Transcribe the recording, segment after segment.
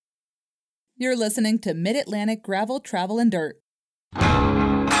You're listening to Mid-Atlantic Gravel, Travel, and Dirt.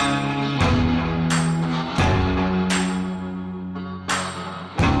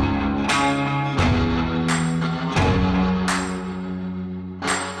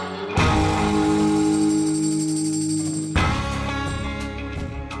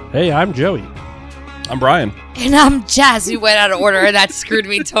 Hey, I'm Joey. I'm Brian. And I'm Jess. We went out of order, and that screwed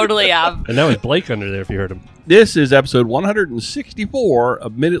me totally up. And that was Blake under there, if you heard him. This is episode 164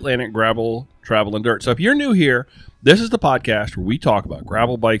 of Mid-Atlantic Gravel, Travel, and Dirt. So if you're new here, this is the podcast where we talk about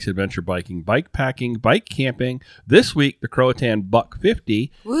gravel bikes, adventure biking, bike packing, bike camping. This week, the Croatan Buck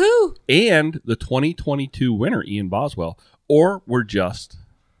 50. Woo! And the 2022 winner, Ian Boswell. Or we're just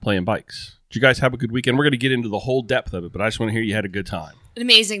playing bikes. Did you guys have a good weekend? We're going to get into the whole depth of it, but I just want to hear you had a good time. An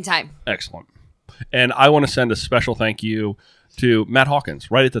amazing time. Excellent. And I want to send a special thank you to Matt Hawkins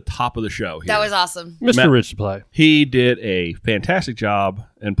right at the top of the show here. That was awesome. Mr. Matt, Rich Supply. He did a fantastic job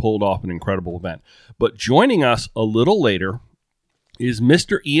and pulled off an incredible event. But joining us a little later is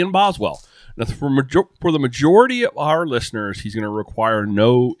Mr. Ian Boswell. Now, for the majority of our listeners, he's going to require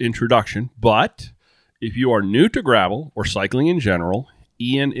no introduction. But if you are new to gravel or cycling in general,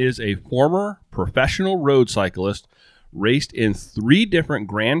 Ian is a former professional road cyclist, raced in 3 different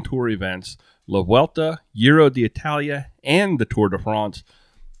Grand Tour events, La Vuelta, Giro d'Italia, and the Tour de France.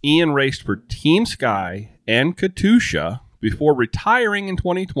 Ian raced for Team Sky and Katusha before retiring in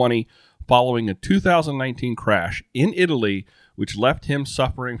 2020 following a 2019 crash in Italy, which left him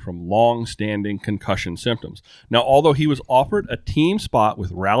suffering from long-standing concussion symptoms. Now, although he was offered a team spot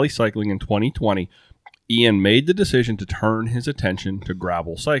with Rally Cycling in 2020, Ian made the decision to turn his attention to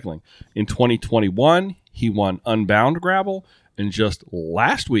gravel cycling. In 2021, he won Unbound Gravel, and just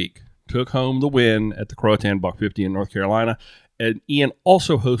last week took home the win at the Croatan Buck 50 in North Carolina. And Ian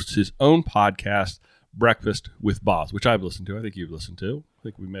also hosts his own podcast, Breakfast with Boz, which I've listened to. I think you've listened to. I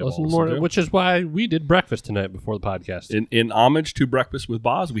think we may have all listened to. Which is why we did breakfast tonight before the podcast. In homage to Breakfast with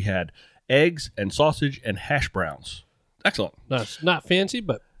Boz, we had eggs and sausage and hash browns. Excellent. That's not fancy,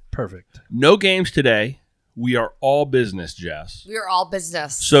 but perfect. No games today. We are all business, Jess. We are all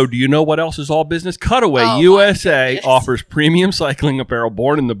business. So do you know what else is all business? Cutaway Oh, USA offers premium cycling apparel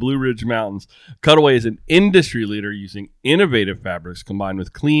born in the Blue Ridge Mountains. Cutaway is an industry leader using innovative fabrics combined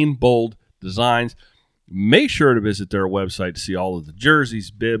with clean, bold designs. Make sure to visit their website to see all of the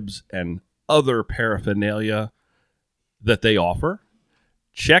jerseys, bibs, and other paraphernalia that they offer.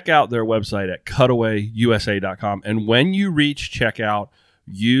 Check out their website at cutawayusa.com. And when you reach checkout,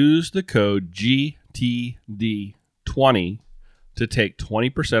 use the code GTD20 to take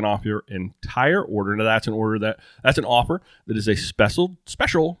 20% off your entire order. Now that's an offer that is a special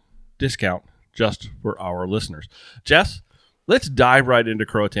discount just for our listeners. Jess, let's dive right into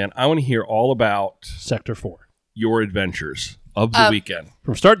Croatan. I want to hear all about Sector 4. Your adventures of the weekend.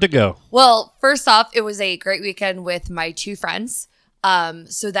 From start to go. Well, first off, it was a great weekend with my 2 friends.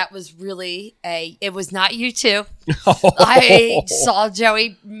 So that was really it was not you two. I saw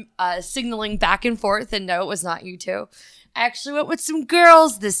Joey signaling back and forth, and no, it was not you two. I actually went with some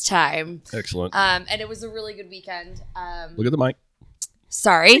girls this time. Excellent. And it was a really good weekend. Look at the mic.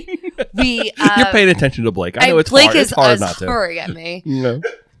 Sorry. You're You're paying attention to Blake. I know it's Blake hard. It's hard not to. Blake is at me. No.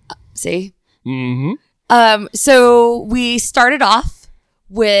 See? Mm-hmm. So we started off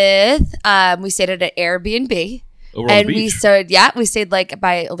with, we stayed at an Airbnb. Over on the beach. we stayed like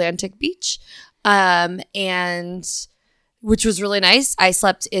by Atlantic Beach, and which was really nice. I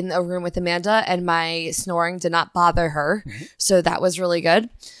slept in a room with Amanda, and my snoring did not bother her, so that was really good.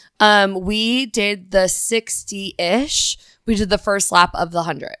 We did the 60-ish. We did the first lap of the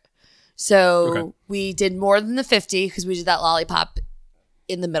 100, so we did more than the 50 because we did that lollipop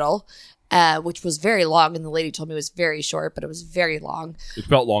in the middle. Which was very long, and the lady told me it was very short, but it was very long. It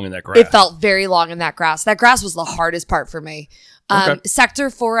felt long in that grass. It felt very long in that grass. That grass was the hardest part for me. Sector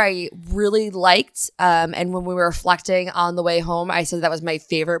 4 I really liked, and when we were reflecting on the way home, I said that was my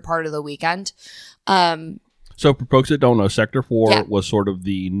favorite part of the weekend. So for folks that don't know, Sector 4 was sort of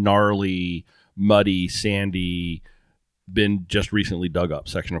the gnarly, muddy, sandy, been just recently dug up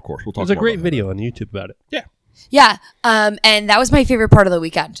section, of course. We'll talk There's a more great about video on YouTube about it. Yeah. Yeah, and that was my favorite part of the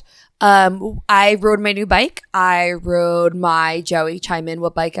weekend. I rode my new bike. I rode my Joey. Chime in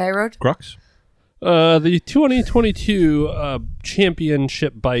what bike I rode. Crux? The 2022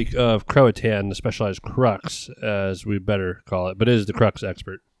 championship bike of Croatan, the Specialized Crux, as we better call it, but it is the Crux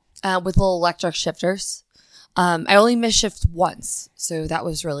Expert. With little electric shifters. I only missed shift once, so that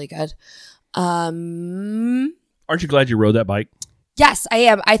was really good. Aren't you glad you rode that bike? Yes, I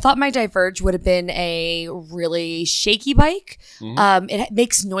am. I thought my Diverge would have been a really shaky bike. Mm-hmm. It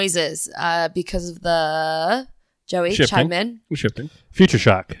makes noises because of the... Joey, shifting. chime in. Shifting. Future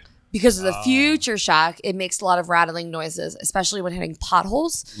Shock. because of the future shock, it makes a lot of rattling noises, especially when hitting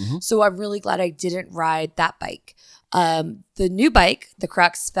potholes. So I'm really glad I didn't ride that bike. The new bike, the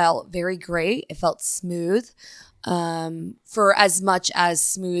Crux, felt very great. It felt smooth, for as much as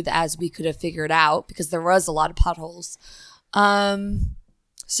smooth as we could have figured out, because there was a lot of potholes.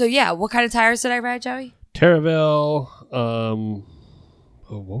 So yeah, what kind of tires did I ride, Joey? Terravel.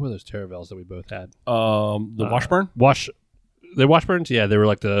 What were those Terravels that we both had? The Washburn? The Washburns? Yeah, they were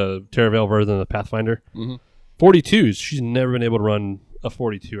like the Terravel version of the Pathfinder. 42s. She's never been able to run a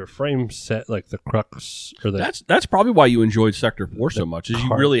 42 or frame set like the Crux or the. That's probably why you enjoyed Sector 4 so much, is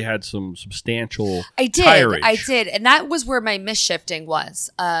you really had some substantial tireage. I did, and that was where my misshifting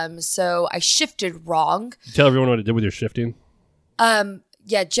was. So I shifted wrong. Tell everyone what it did with your shifting.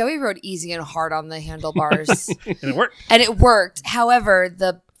 Yeah, Joey rode easy and hard on the handlebars. And it worked. However,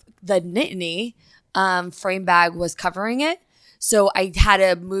 the Nittany frame bag was covering it. So I had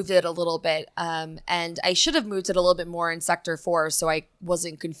to move it a little bit. And I should have moved it a little bit more in Sector 4 so I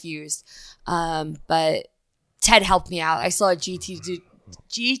wasn't confused. But Ted helped me out. I saw a GTD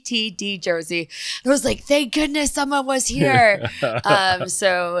jersey. I was like, thank goodness someone was here.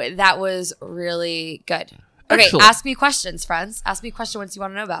 So that was really good. Okay, Excellent. Ask me questions, friends. Ask me a question once you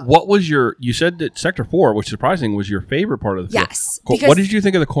want to know about. What was you said that Sector 4, which is surprising, was your favorite part of the field. Yes. What did you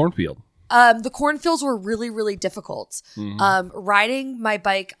think of the cornfield? The cornfields were really, really difficult. Riding my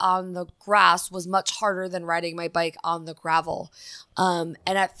bike on the grass was much harder than riding my bike on the gravel. And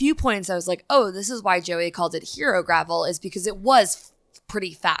at few points I was like, oh, this is why Joey called it hero gravel, is because it was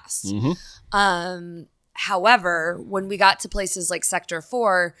pretty fast. However, when we got to places like Sector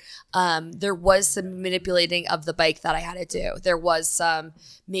 4, there was some manipulating of the bike that I had to do. There was some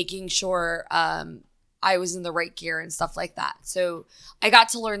making sure I was in the right gear and stuff like that. So I got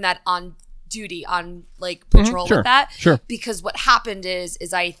to learn that on duty, on like patrol with that. Sure. Because what happened is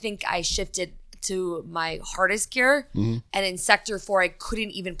I think I shifted to my hardest gear, and in Sector 4 I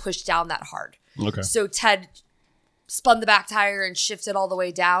couldn't even push down that hard. Okay. So Ted spun the back tire and shifted all the way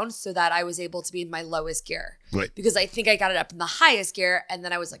down so that I was able to be in my lowest gear. Right. Because I think I got it up in the highest gear, and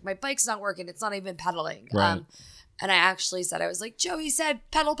then I was like, my bike's not working. It's not even pedaling. Right. And I actually said, I was like, Joey said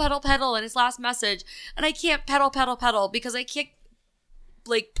pedal, pedal, pedal in his last message, and I can't pedal, pedal, pedal because I can't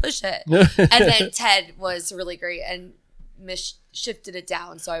like push it. And then Ted was really great and shifted it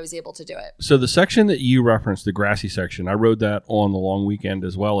down, so I was able to do it. So the section that you referenced, the grassy section, I rode that on the long weekend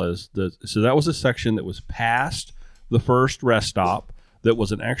as well as so that was a section that was past the first rest stop, that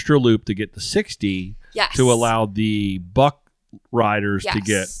was an extra loop to get to 60 to allow the buck riders to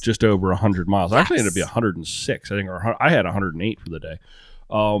get just over 100 miles. Actually, it ended up being 106, I think, or I had 108 for the day.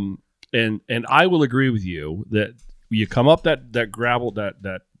 And I will agree with you that you come up that gravel,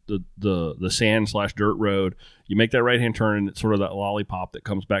 the sand / dirt road, you make that right hand turn, and it's sort of that lollipop that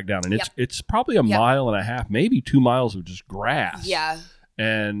comes back down, and it's probably a mile and a half, maybe 2 miles of just grass. Yeah,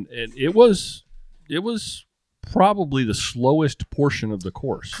 and it was probably the slowest portion of the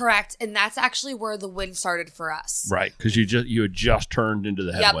course. Correct. And that's actually where the wind started for us. Right, because you had just turned into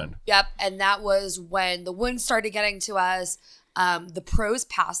the headwind. Yep. And that was when the wind started getting to us. The pros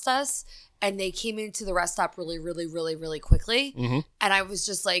passed us, and they came into the rest stop really, really, really, really quickly. And I was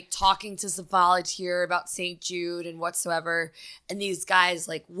just like talking to some volunteer about St. Jude and whatsoever. And these guys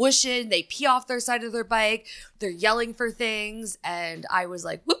like whooshing, they pee off their side of their bike. They're yelling for things. And I was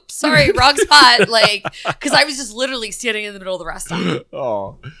like, whoops, sorry, wrong spot. Like, because I was just literally standing in the middle of the rest stop.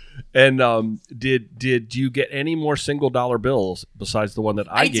 Oh, and did you get any more $1 bills besides the one that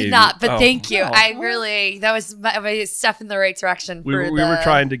I gave you? I did not, but thank you. Oh. That was my step in the right direction. We were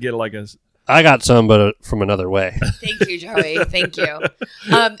trying to get like a... I got some, but from another way. Thank you, Joey. Thank you.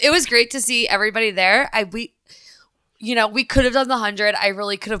 It was great to see everybody there. We could have done the 100. I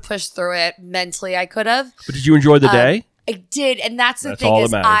really could have pushed through it mentally. I could have. But did you enjoy the day? I did, and that's the thing all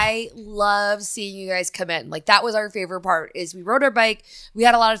is that matters. I love seeing you guys come in. Like that was our favorite part. Is we rode our bike. We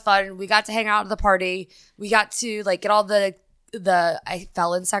had a lot of fun. We got to hang out at the party. We got to like get all the I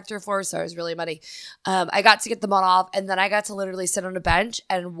fell in Sector 4, so I was really muddy. I got to get them on off, and then I got to literally sit on a bench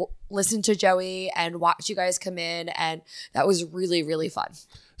and listen to Joey and watch you guys come in, and that was really, really fun.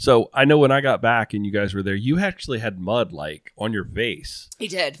 So I know when I got back and you guys were there, you actually had mud like on your face. I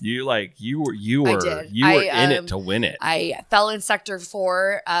did. You were in it to win it. I fell in Sector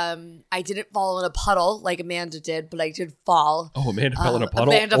 4. I didn't fall in a puddle like Amanda did, but I did fall. Oh, Amanda fell in a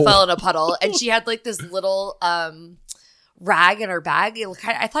puddle. Amanda fell in a puddle, and she had like this little rag in her bag.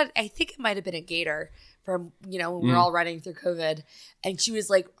 I think it might have been a gator from when we were all running through COVID, and she was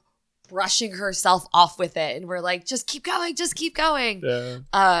like brushing herself off with it, and we're like, just keep going.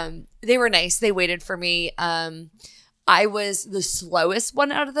 Yeah. They were nice. They waited for me. I was the slowest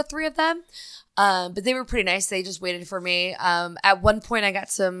one out of the three of them. But they were pretty nice. They just waited for me. At one point I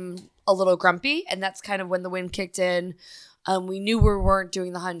got a little grumpy, and that's kind of when the wind kicked in. We knew we weren't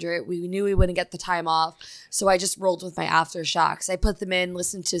doing the 100. We knew we wouldn't get the time off. So I just rolled with my aftershocks. I put them in,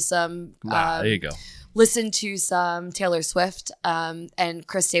 listened to some there you go. listened to some Taylor Swift and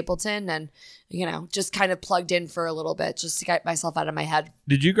Chris Stapleton, and just kind of plugged in for a little bit just to get myself out of my head.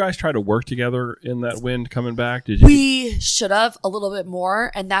 Did you guys try to work together in that wind coming back? Did you? We should have a little bit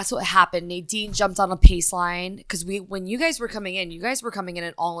more, and that's what happened. Nadine jumped on a pace line because when you guys were coming in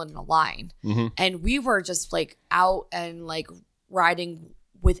and all in a line, and we were just like out and like riding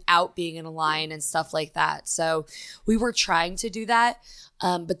without being in a line and stuff like that. So we were trying to do that.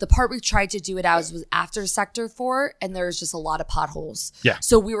 But the part we tried to do it as was after Sector 4, and there was just a lot of potholes. Yeah.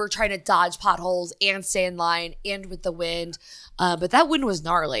 So we were trying to dodge potholes and stay in line and with the wind. But that wind was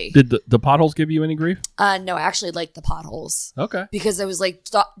gnarly. Did the potholes give you any grief? No, I actually liked the potholes. Okay. Because I was like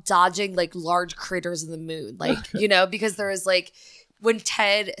dodging like large craters in the moon. Like, because there was like, when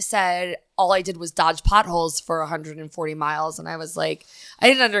Ted said all I did was dodge potholes for 140 miles, and I was like, I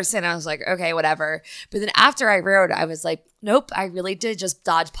didn't understand. I was like, okay, whatever. But then after I rode, I was like, nope, I really did just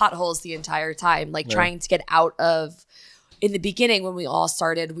dodge potholes the entire time, like trying to get out of. In the beginning, when we all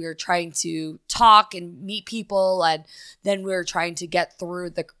started, we were trying to talk and meet people, and then we were trying to get through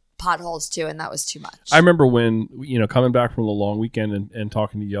the potholes too, and that was too much. I remember when, coming back from the long weekend and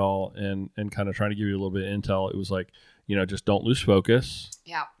talking to y'all and kind of trying to give you a little bit of intel, it was like, just don't lose focus.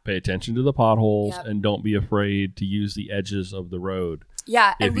 Yeah. Pay attention to the potholes, Yep. and don't be afraid to use the edges of the road.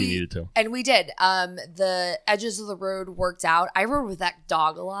 Yeah, if you needed to. And we did. The edges of the road worked out. I rode with that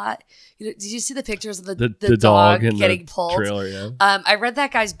dog a lot. Did you see the pictures of the dog getting pulled? Trailer, yeah. I read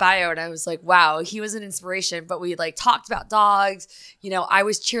that guy's bio and I was like, wow, he was an inspiration. But we like talked about dogs. I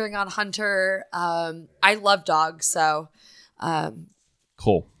was cheering on Hunter. I love dogs, so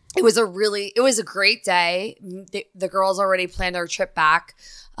Cool. it was a great day. The girls already planned our trip back.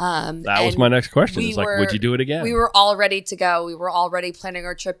 That was my next question. It's like, would you do it again? We were all ready to go. We were already planning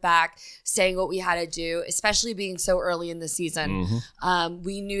our trip back, saying what we had to do, especially being so early in the season.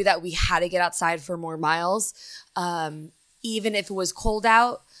 We knew that we had to get outside for more miles, even if it was cold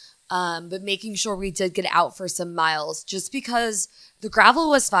out, but making sure we did get out for some miles, just because the gravel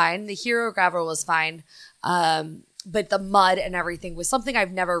was fine. The Hero gravel was fine. But the mud and everything was something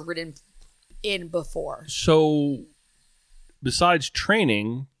I've never ridden in before. So besides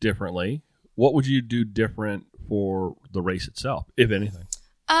training differently, what would you do different for the race itself, if anything?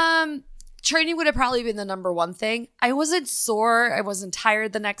 Training would have probably been the number one thing. I wasn't sore. I wasn't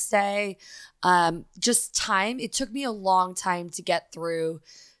tired the next day. Just time. It took me a long time to get through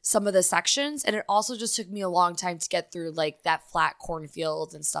some of the sections. And it also just took me a long time to get through like that flat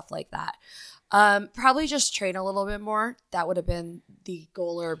cornfield and stuff like that. Probably just train a little bit more. That would have been the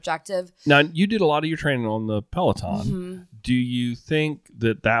goal or objective. Now, you did a lot of your training on the Peloton. Do you think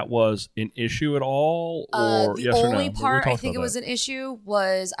that was an issue at all? Or The yes or no? only We part I talked think it about was that. an issue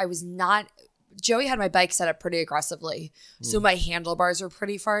was Joey had my bike set up pretty aggressively. So my handlebars were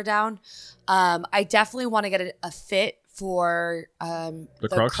pretty far down. I definitely want to get a fit for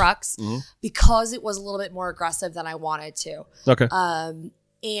the Crux because it was a little bit more aggressive than I wanted to. Okay.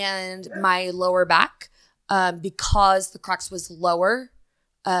 And my lower back, because the Crux was lower,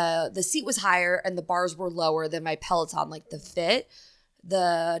 the seat was higher and the bars were lower than my Peloton. Like the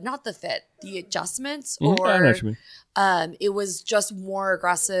adjustments, I know what you mean. it was just more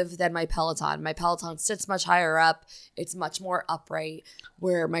aggressive than my Peloton. My Peloton sits much higher up. It's much more upright,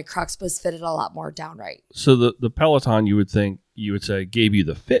 where my Crux was fitted a lot more downright. So the Peloton, you would say gave you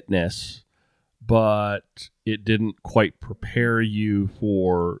the fitness, but it didn't quite prepare you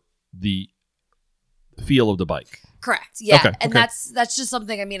for the feel of the bike. Correct. Yeah. Okay, And okay. that's just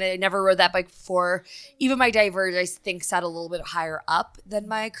something, I mean, I never rode that bike before. Even my Diverge, I think, sat a little bit higher up than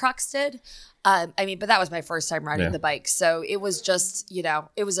my Crux did. But that was my first time riding the bike. So it was just,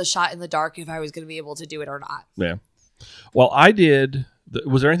 it was a shot in the dark if I was going to be able to do it or not. Yeah. Well, I did.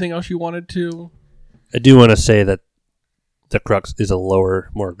 Was there anything else you wanted to? I do want to say that the Crux is a lower,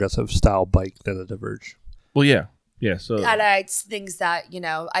 more aggressive style bike than the Diverge. Well, yeah. Yeah. So. And it's things that,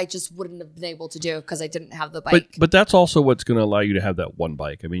 I just wouldn't have been able to do because I didn't have the bike. But that's also what's going to allow you to have that one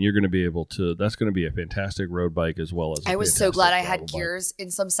bike. I mean, you're going to be able to. That's going to be a fantastic road bike as well as. I was so glad I had gravel bike. gears in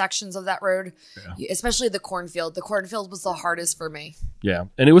some sections of that road, especially the cornfield. The cornfield was the hardest for me. Yeah,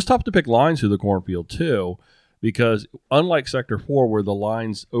 and it was tough to pick lines through the cornfield too, because unlike Sector 4, where the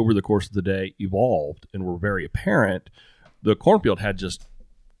lines over the course of the day evolved and were very apparent, the cornfield had just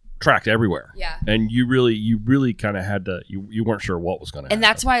tracked everywhere. Yeah. And you really kind of had to, you weren't sure what was going to happen. And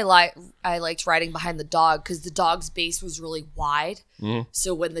that's why I liked riding behind the dog, because the dog's base was really wide. Mhm.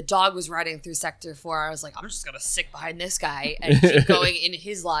 So when the dog was riding through Sector 4, I was like, I'm just going to stick behind this guy and keep going in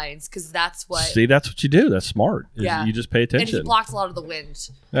his lines, because that's what. See, that's what you do. That's smart. Yeah. You just pay And attention. he blocked a lot of the wind.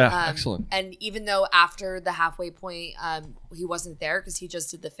 Yeah, excellent. And even though after the halfway point, he wasn't there because he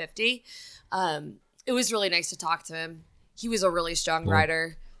just did the 50, it was really nice to talk to him. He was a really strong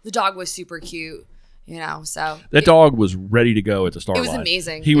rider. The dog was super cute, so. That dog was ready to go at the start line. It was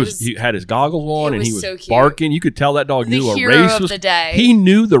amazing. He had his goggles on and he was so cute. barking. You could tell that dog The knew a hero race of was the day. He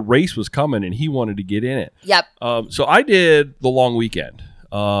knew the race was coming and he wanted to get in it. Yep. So I did the long weekend.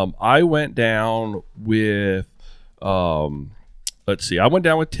 I went down with, I went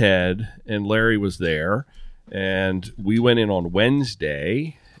down with Ted and Larry was there, and we went in on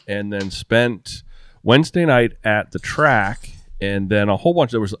Wednesday and then spent Wednesday night at the track, and then a whole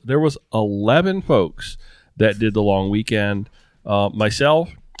bunch. There was 11 folks that did the long weekend. Myself,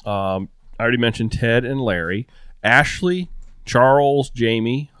 I already mentioned Ted and Larry, Ashley, Charles,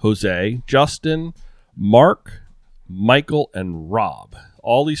 Jamie, Jose, Justin, Mark, Michael, and Rob.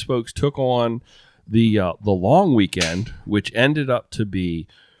 All these folks took on the long weekend, which ended up to be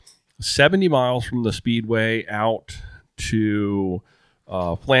 70 miles from the Speedway out to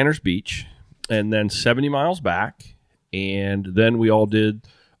Flanners Beach, and then 70 miles back. And then we all did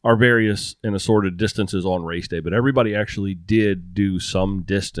our various and assorted distances on race day, but everybody actually did do some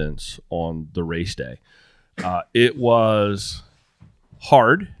distance on the race day. It was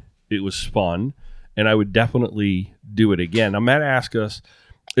hard. It was fun. And I would definitely do it again. Now, Matt asked us,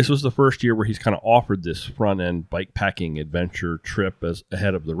 this was the first year where he's kind of offered this front-end bike packing adventure trip as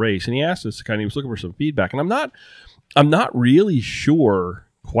ahead of the race. And he asked us he was looking for some feedback. And I'm not really sure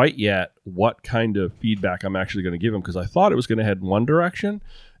quite yet what kind of feedback I'm actually going to give him, because I thought it was going to head in one direction.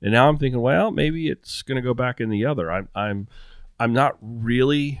 And now I'm thinking, well, maybe it's going to go back in the other. I'm not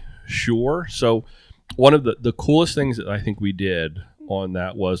really sure. So one of the coolest things that I think we did on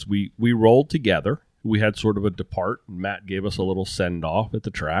that was we rolled together. We had sort of a depart. Matt gave us a little send off at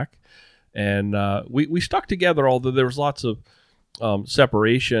the track, and we stuck together. Although there was lots of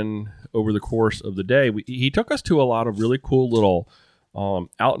separation over the course of the day, he took us to a lot of really cool little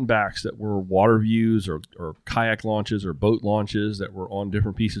out and backs that were water views or kayak launches or boat launches that were on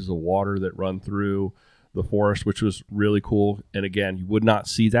different pieces of water that run through the forest, which was really cool. And again, you would not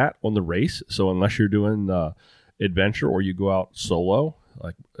see that on the race. So unless you're doing the adventure or you go out solo,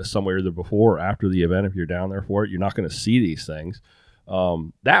 like somewhere either before or after the event, if you're down there for it, you're not going to see these things.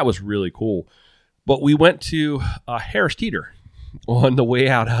 That was really cool. But we went to Harris Teeter on the way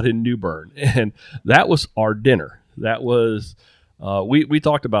out in New Bern, and that was our dinner. That was we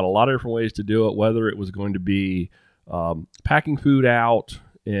talked about a lot of different ways to do it, whether it was going to be packing food out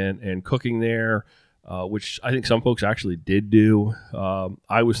and cooking there, which I think some folks actually did do.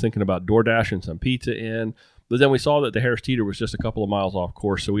 I was thinking about DoorDash and some pizza in. But then we saw that the Harris Teeter was just a couple of miles off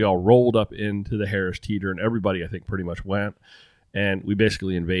course, so we all rolled up into the Harris Teeter, and everybody, I think, pretty much went. And we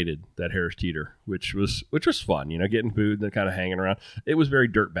basically invaded that Harris Teeter, which was fun, getting food and then kind of hanging around. It was very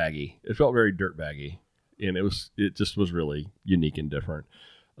dirt baggy. It felt very dirt baggy, and it just was really unique and different.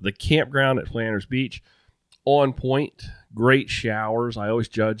 The campground at Flanners Beach, on point, great showers. I always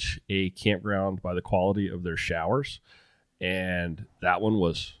judge a campground by the quality of their showers, and that one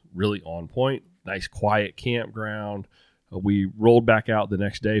was really on point. Nice quiet campground. We rolled back out the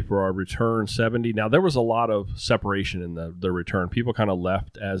next day for our return 70. Now, there was a lot of separation in the return. People kind of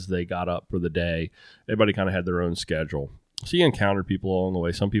left as they got up for the day. Everybody kind of had their own schedule. So you encountered people along the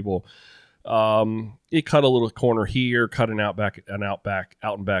way. Some people, it cut a little corner here, cut out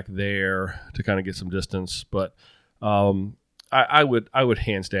and back there to kind of get some distance. But I would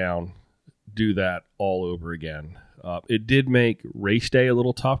hands down do that all over again. It did make race day a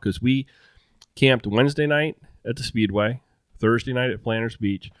little tough because we camped Wednesday night at the Speedway, Thursday night at Flanners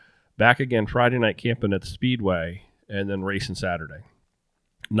Beach, back again Friday night camping at the Speedway, and then racing Saturday.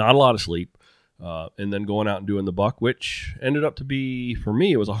 Not a lot of sleep, and then going out and doing the Buck, which ended up to be, for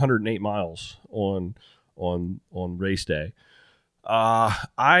me, it was 108 miles on race day.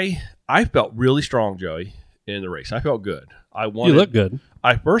 I felt really strong, Joey, in the race. I felt good. You look good.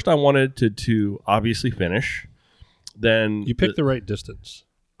 I wanted to obviously finish. Then you picked the right distance.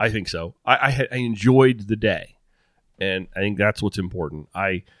 I think so. I enjoyed the day, and I think that's what's important.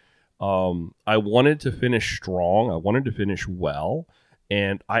 I wanted to finish strong. I wanted to finish well,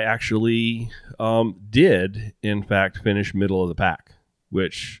 and I actually did, in fact, finish middle of the pack,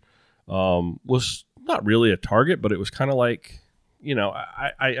 which was not really a target, but it was kind of like,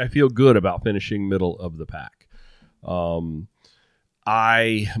 I feel good about finishing middle of the pack.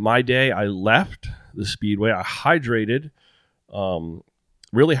 My day, I left the Speedway. I hydrated,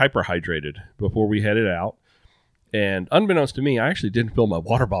 really hyperhydrated before we headed out. And unbeknownst to me, I actually didn't fill my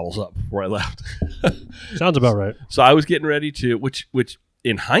water bottles up before I left. Sounds about right. So I was getting ready to, which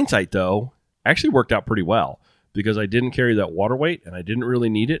in hindsight, though, actually worked out pretty well because I didn't carry that water weight and I didn't really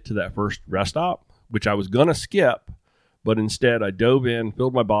need it to that first rest stop, which I was going to skip. But instead, I dove in,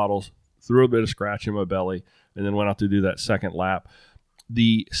 filled my bottles, threw a bit of scratch in my belly, and then went out to do that second lap.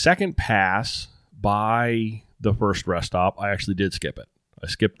 The second pass by the first rest stop, I actually did skip it. I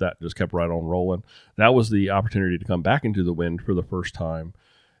skipped that, just kept right on rolling. That was the opportunity to come back into the wind for the first time.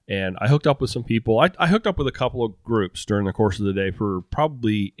 And I hooked up with some people. I hooked up with a couple of groups during the course of the day for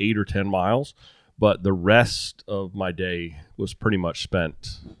probably 8 or 10 miles, but the rest of my day was pretty much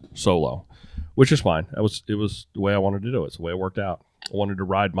spent solo, which is fine. It was the way I wanted to do it. It's the way it worked out. I wanted to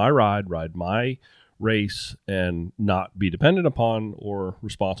ride my race, and not be dependent upon or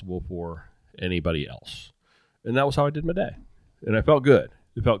responsible for anybody else. And that was how I did my day. And I felt good.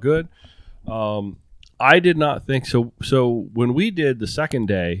 It felt good. I did not think so. So when we did the second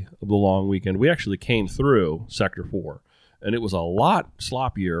day of the long weekend, we actually came through Sector 4, and it was a lot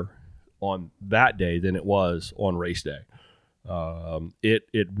sloppier on that day than it was on race day.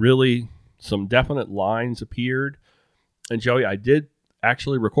 It really, some definite lines appeared. And Joey, I did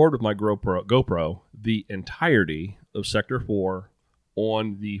actually record with my GoPro the entirety of Sector 4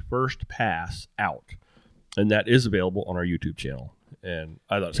 on the first pass out. And that is available on our YouTube channel. And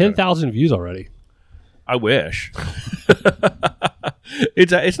I thought 10,000 views already. I wish.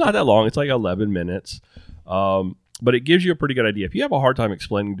 It's not that long. It's like 11 minutes. But it gives you a pretty good idea. If you have a hard time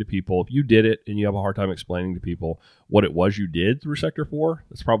explaining to people, if you did it and you have a hard time explaining to people what it was you did through Sector 4,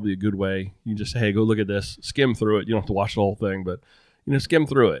 that's probably a good way. You can just say, hey, go look at this, skim through it. You don't have to watch the whole thing, but skim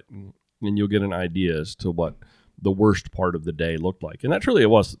through it, and you'll get an idea as to what the worst part of the day looked like. And that's really, it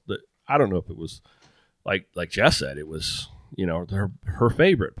was. I don't know if it was like Jess said, it was, her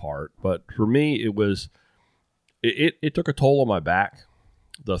favorite part. But for me, it was, it took a toll on my back,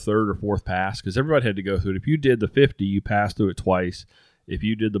 the third or fourth pass, because everybody had to go through it. If you did the 50, you passed through it twice. If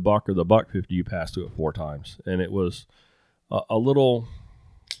you did the buck or the buck 50, you passed through it 4 times. And it was a little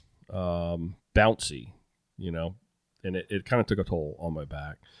bouncy, and it kind of took a toll on my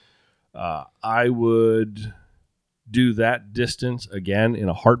back. I would do that distance again in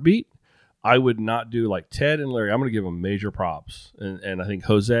a heartbeat. I would not do like Ted and Larry. I'm going to give them major props. And I think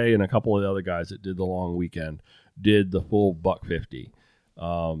Jose and a couple of the other guys that did the long weekend did the full buck 50.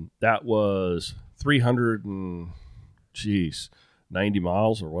 That was 90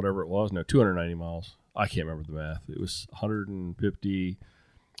 miles or whatever it was. No, 290 miles. I can't remember the math. It was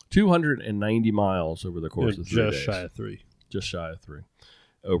 290 miles over the course of 3 days. Just shy of 3. Just shy of 3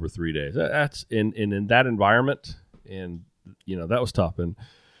 over 3 days. That's in that environment. And, that was tough. And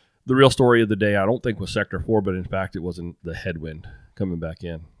the real story of the day, I don't think was Sector 4, but in fact, it wasn't the headwind coming back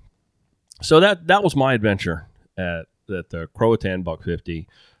in. So that was my adventure at the Croatan Buck 50.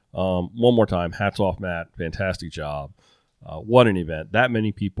 One more time, hats off, Matt. Fantastic job. What an event. That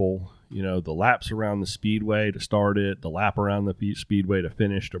many people, the laps around the Speedway to start it, the lap around the Speedway to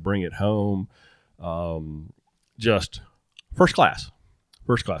finish, to bring it home. Just first class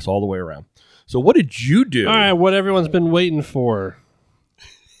all the way around. So what did you do? All right, what everyone's been waiting for.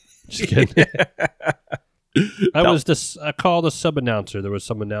 Just kidding. I called a sub-announcer. There was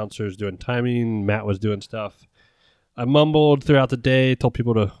some announcers doing timing. Matt was doing stuff. I mumbled throughout the day, told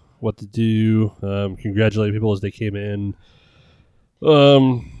people what to do, congratulated people as they came in.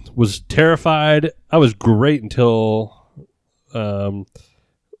 Was terrified. I was great until I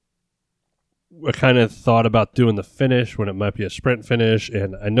kind of thought about doing the finish when it might be a sprint finish,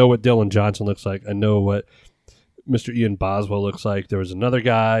 and I know what Dylan Johnson looks like. I know what Mr. Ian Boswell looks like. There was another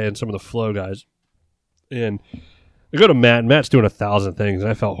guy and some of the flow guys. And I go to Matt, and Matt's doing 1,000 things,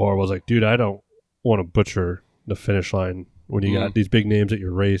 and I felt horrible. I was like, dude, I don't want to butcher the finish line when you got these big names at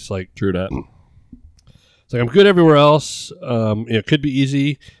your race. Like, true that. It's like, I'm good everywhere else. It could be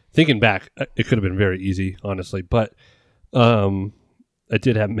easy. Thinking back, it could have been very easy, honestly. But I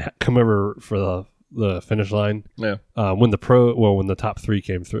did have Matt come over for the finish line. Yeah. When the top 3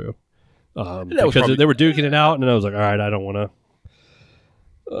 came through. Because they were duking it out, and I was like, all right, I don't want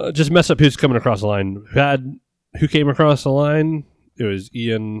to just mess up who's coming across the line. Who came across the line? It was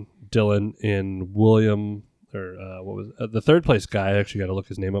Ian, Dylan, and William, or what was the third place guy? I actually got to look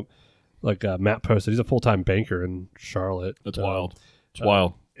his name up. Like Matt posted, he's a full-time banker in Charlotte. That's wild. It's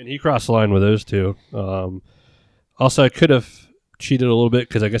wild. And he crossed the line with those two. Also, I could have cheated a little bit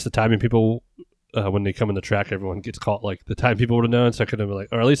because I guess the timing people, when they come in the track, everyone gets caught. Like the time people would have known, so I could have been like,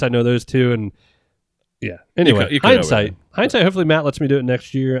 or at least I know those two, and Yeah. Anyway, You could hindsight. Hopefully Matt lets me do it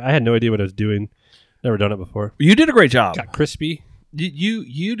next year. I had no idea what I was doing. Never done it before. You did a great job. Got crispy.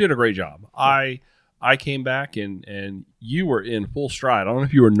 You did a great job. I came back and you were in full stride. I don't know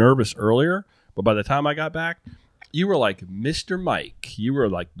if you were nervous earlier, but by the time I got back, you were like Mr. Mike. You were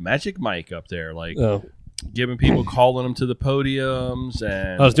like Magic Mike up there, like giving people, calling them to the podiums,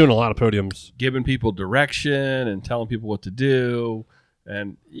 and I was doing a lot of podiums, giving people direction and telling people what to do.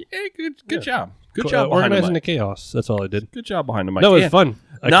 And good job. Good job behind organizing the the chaos. That's all I did. Good job behind the mic. No, it was fun.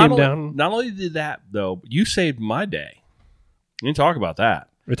 I came down. Not only did that though, you saved my day. You didn't talk about that.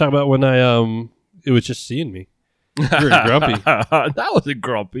 We talking about when it was just seeing me. You were grumpy. That wasn't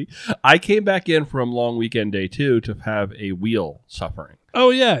grumpy. I came back in from long weekend day 2 to have a wheel suffering. Oh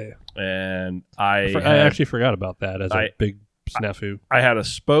yeah. And I actually forgot about that as a big snafu. I had a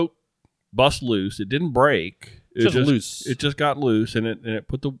spoke bust loose. It didn't break. It just loose. It just got loose, and it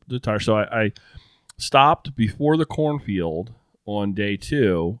put the tire. So I stopped before the cornfield on day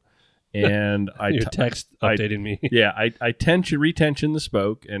 2, and Your text updating me. Yeah, I retensioned the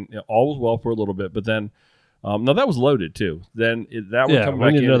spoke, and all was well for a little bit. But then, no, that was loaded too. Then that would come back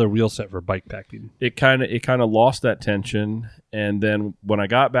in. We need another wheel set for bike packing. It kind of lost that tension, and then when I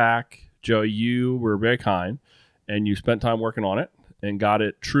got back, Joe, you were very kind, and you spent time working on it and got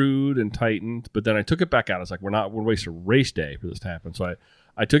it trued and tightened. But then I took it back out. It's like we're wasting a race day for this to happen. So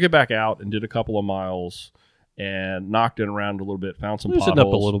I took it back out and did a couple of miles and knocked it around a little bit, found some loosened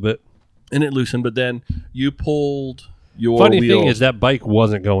potholes. Up a little bit. And it loosened, but then you pulled your Funny wheel. thing is that bike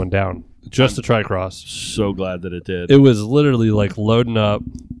wasn't going down. Just the Tricross. So glad that it did. It was literally like loading up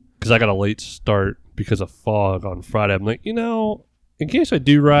because I got a late start because of fog on Friday. I'm like, in case I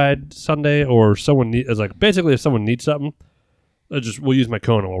do ride Sunday or someone it's like basically if someone needs something, we'll use my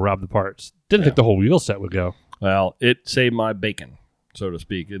cone and we'll rob the parts. Didn't think the whole wheel set would go. Well, it saved my bacon, so to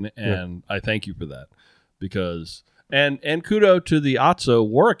speak, and I thank you for that because and kudo to the Otso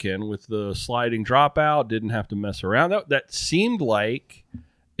Warrican with the sliding dropout. Didn't have to mess around. That seemed like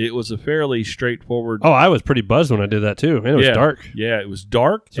it was a fairly straightforward. Oh, I was pretty buzzed when I did that too. And it was dark. Yeah, it was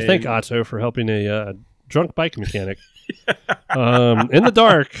dark. So thank Otso for helping a drunk bike mechanic in the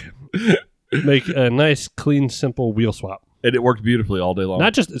dark make a nice, clean, simple wheel swap. And it worked beautifully all day long.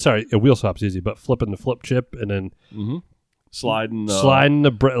 Not just, a wheel swap's easy, but flipping the flip chip and then sliding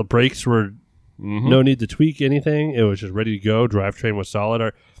the brakes were no need to tweak anything. It was just ready to go. Drivetrain was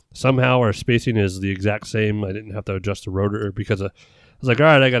solid. Somehow our spacing is the exact same. I didn't have to adjust the rotor because I was like, all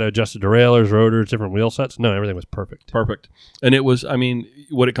right, I got to adjust the derailleurs, rotors, different wheel sets. No, everything was perfect. Perfect. And it was,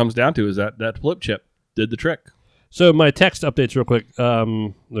 what it comes down to is that flip chip did the trick. So my text updates real quick.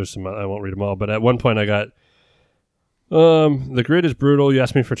 There's some, I won't read them all, but at one point I got, the grid is brutal. You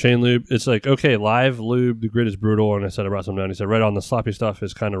asked me for chain lube. It's like, okay, live lube, the grid is brutal. And I said, I brought some down. He said, right on, the sloppy stuff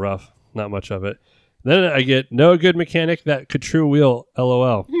is kind of rough. Not much of it. Then I get, no good mechanic that could true wheel,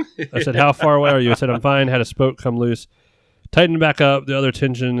 LOL. I said, how far away are you? I said, I'm fine. Had a spoke come loose. Tightened back up. The other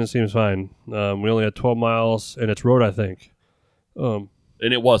tension, it seems fine. We only had 12 miles, and it's road, I think. And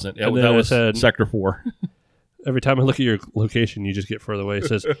it wasn't. That was Sector 4. Every time I look at your location, you just get further away. It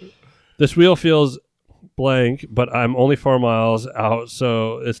says, this wheel feels blank, but I'm only 4 miles out,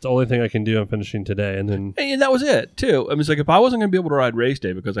 so it's the only thing I can do. I'm finishing today. And that was it, too. It's like if I wasn't going to be able to ride race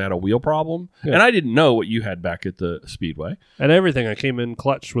day because I had a wheel problem, and I didn't know what you had back at the Speedway. And everything, I came in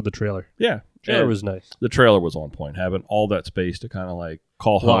clutch with the trailer. Yeah. Trailer was nice. The trailer was on point, having all that space to kind of like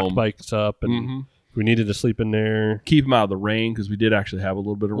call lock home. bikes up, and we needed to sleep in there. Keep them out of the rain because we did actually have a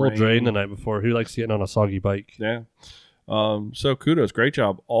little bit of rain. Drain the night before. Who likes getting on a soggy bike? Yeah. So kudos. Great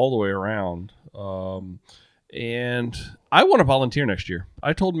job all the way around. And I want to volunteer next year.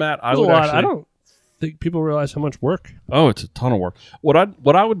 I told Matt I don't think people realize how much work. Oh, it's a ton of work. What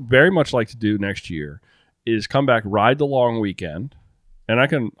I would very much like to do next year is come back, ride the long weekend, and I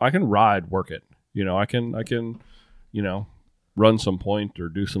can work it. I can run some point or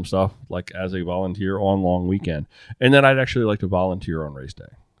do some stuff like as a volunteer on long weekend, and then I'd actually like to volunteer on race day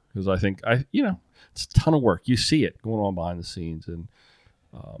because I think it's a ton of work. You see it going on behind the scenes, and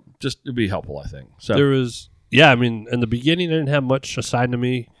just it'd be helpful. I think so. There was. Yeah, in the beginning, I didn't have much assigned to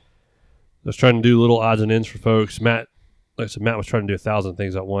me. I was trying to do little odds and ends for folks. Matt was trying to do 1,000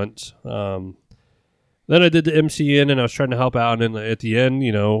 things at once. Then I did the MCN, and I was trying to help out. And at the end,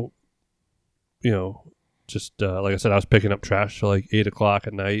 just like I said, I was picking up trash till like 8 o'clock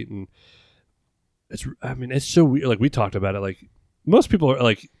at night, and it's so weird. Like we talked about it. Like most people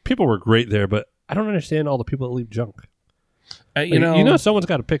people were great there, but I don't understand all the people that leave junk. Someone's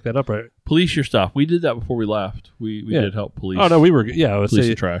got to pick that up, right? Police your stuff. We did that before we left. We did help police. Oh no, we were. Yeah, I would police say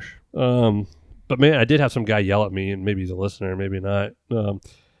the trash. But man, I did have some guy yell at me, and maybe he's a listener, maybe not.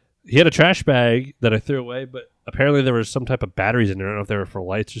 he had a trash bag that I threw away, but apparently there was some type of batteries in there. I don't know if they were for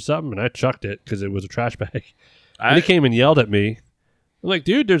lights or something, and I chucked it because it was a trash bag. And he came and yelled at me. I'm like,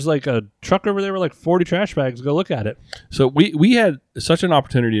 dude, there's like a truck over there with like 40 trash bags. Go look at it. So we had such an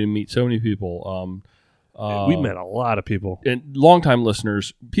opportunity to meet so many people. We met a lot of people. And longtime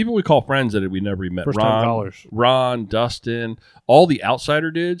listeners, people we call friends that we never even met. First-time callers. Ron, Dustin, all the outsider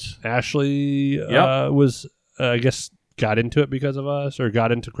dudes. Ashley was, I guess, got into it because of us or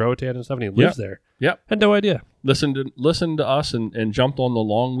got into Croatan and stuff, and he lives there. Yep. Had no idea. Listened to us and jumped on the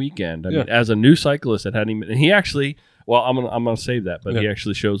long weekend. I mean, as a new cyclist that hadn't even, and he actually, well, I'm gonna save that, but he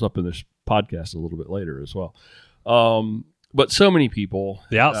actually shows up in this podcast a little bit later as well. But so many people.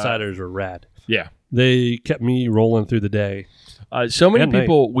 The outsiders were rad. Yeah. They kept me rolling through the day. So many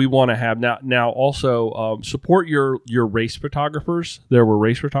people we want to have now. Also, support your race photographers. There were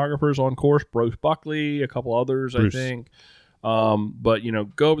race photographers on course. Bruce Buckley, a couple others, I think. But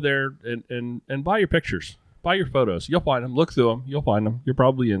go over there and buy your pictures, buy your photos. You'll find them. Look through them. You'll find them. You're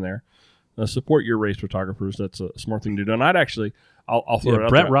probably in there. Support your race photographers. That's a smart thing to do. And I'll throw it out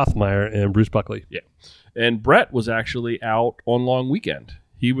Brett there. Rothmeyer and Bruce Buckley. Yeah, and Brett was actually out on long weekend.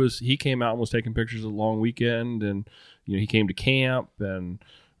 He came out and was taking pictures of the long weekend, and he came to camp, and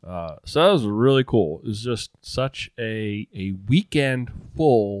so that was really cool. It was just such a weekend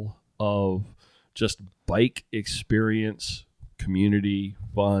full of just bike experience, community,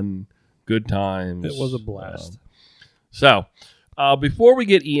 fun, good times. It was a blast. So before we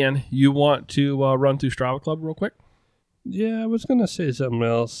get Ian, you want to run through Strava Club real quick? Yeah, I was going to say something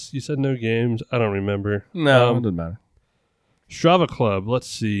else. You said no games. I don't remember. No, it doesn't matter. Strava Club. Let's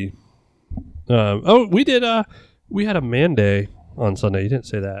see. We did. We had a man day on Sunday. You didn't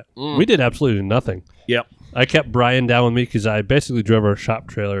say that. We did absolutely nothing. Yep. I kept Brian down with me because I basically drove our shop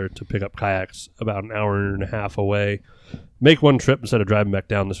trailer to pick up kayaks about an hour and a half away. Make one trip instead of driving back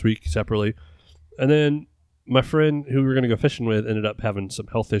down this week separately. And then my friend who we were going to go fishing with ended up having some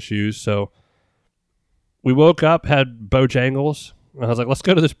health issues. So we woke up, had Bojangles. And I was like, let's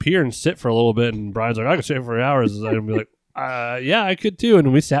go to this pier and sit for a little bit. And Brian's like, I can sit for hours. And I'd be like, yeah, I could too.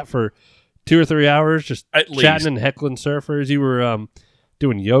 And we sat for 2 or 3 hours just chatting and heckling surfers. You were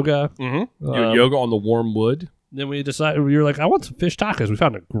doing yoga. Mm-hmm. Doing yoga on the warm wood. Then we decided, we were like, I want some fish tacos. We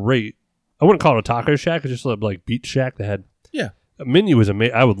found a great, I wouldn't call it a taco shack. It's just a like beach shack that had, a menu was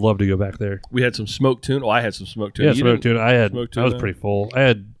amazing. I would love to go back there. We had some smoked tuna. I had some smoked tuna. Yeah, smoked tuna. I was pretty full. I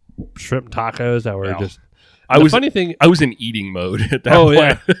had shrimp tacos that were just. I was in eating mode at that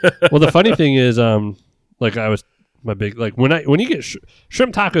point. Yeah. Well, the funny thing is, like I was my big like when you get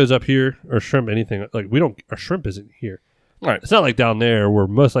shrimp tacos up here or shrimp anything like our shrimp isn't here. All right. It's not like down there where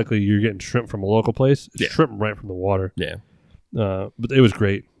most likely you're getting shrimp from a local place. It's shrimp right from the water. Yeah. But it was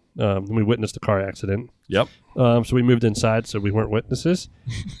great. We witnessed a car accident. Yep. So we moved inside, so we weren't witnesses.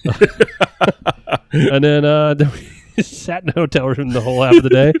 And then we sat in the hotel room the whole half of the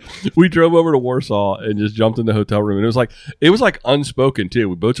day. We drove over to Warsaw and just jumped in the hotel room, and it was like unspoken too.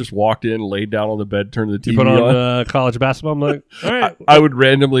 We both just walked in, laid down on the bed, turned the TV put on college basketball. I'm like, all right. I would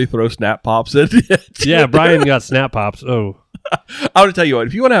randomly throw Snap Pops at it. Yeah, Brian got Snap Pops. Oh. I would tell you what,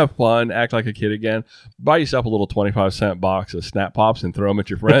 if you want to have fun, act like a kid again, buy yourself a little 25-cent box of Snap Pops and throw them at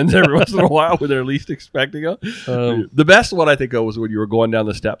your friends every once in a while when they're least expecting them. The best one I think of was when you were going down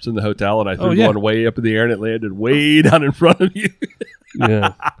the steps in the hotel and I threw one way up in the air and it landed way down in front of you.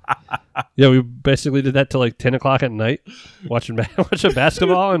 Yeah. Yeah, we basically did that till like 10 o'clock at night, watching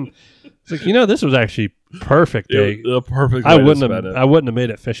basketball, and it's like, this was actually perfect day. The perfect I wouldn't have made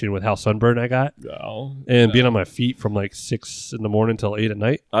it fishing with how sunburned I got. No. Being on my feet from like 6 in the morning till 8 at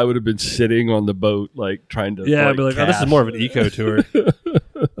night. I would have been sitting on the boat like trying to I'd be like, oh, this is more of an eco tour.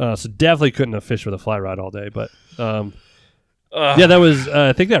 So definitely couldn't have fished with a fly rod all day, but that was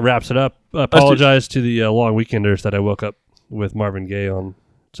I think that wraps it up. Apologize to the long weekenders that I woke up with Marvin Gaye on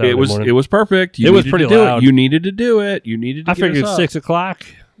Saturday morning. It was perfect. It was pretty loud. You needed to do it. You needed to I figured 6 o'clock.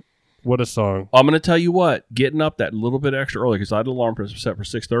 What a song. I'm going to tell you what, getting up that little bit extra early, because I had an alarm set for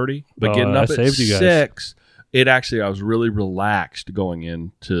 6:30, but getting up at 6, I was really relaxed going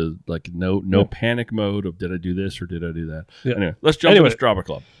into like no panic mode of did I do this or did I do that? Yeah. Anyway, let's jump into Strava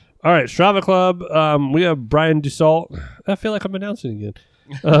Club. All right, Strava Club. We have Brian Dussault. I feel like I'm announcing again.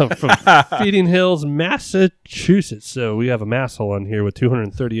 From Feeding Hills, Massachusetts. So we have a Masshole on here with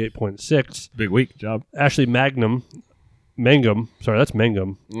 238.6. Big week. Job. Ashley Mangum. Sorry, that's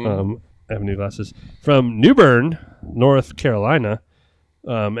Mangum. I have new glasses. From New Bern, North Carolina.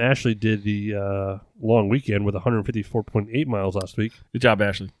 Ashley did the long weekend with 154.8 miles last week. Good job,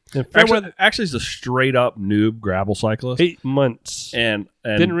 Ashley. Actually, he's a straight up noob gravel cyclist. 8 months. And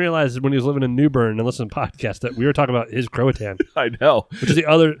didn't realize when he was living in New Bern and listening to podcasts that we were talking about his Croatan. I know. Which is the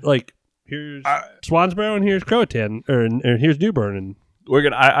other, like, here's Swansboro and here's Croatan, or here's New Bern. And we're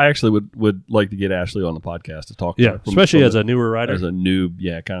gonna. I actually would like to get Ashley on the podcast to talk. Yeah, especially as a newer rider, as a noob,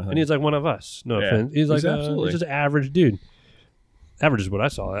 kind of thing. And he's like one of us. No offense. He's like he's just an average dude. Average is what I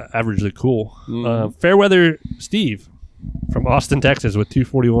saw. Averagely cool. Mm-hmm. Fairweather Steve from Austin, Texas, with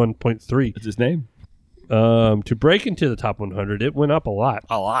 241.3. What's his name? To break into the top 100, it went up a lot.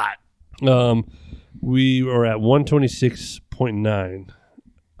 A lot. We were at 126.9.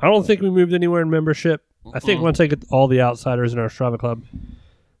 I don't think we moved anywhere in membership. I think once I get all the outsiders in our Strava club,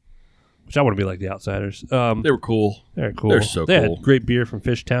 which I want to be like the outsiders. They were cool. They're cool. They're so they cool. had great beer from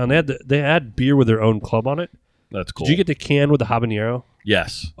Fishtown. They had beer with their own club on it. That's cool. Did you get the can with the habanero?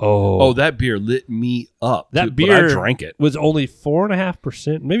 Yes. Oh, that beer lit me up. That beer, I drank it. Was only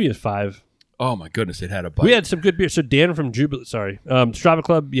 4.5%. Maybe it was 5. Oh my goodness, it had a bite. We had some good beer. So Dan from Jubilee, Strava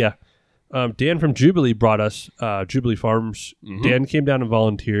Club, yeah. Dan from Jubilee brought us Jubilee Farms. Mm-hmm. Dan came down and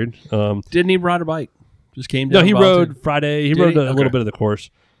volunteered. Didn't even ride a bike. Just came down. No, he rode Friday. He rode a little bit of the course.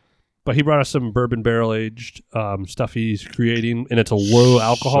 But he brought us some bourbon barrel aged stuff he's creating, and it's a low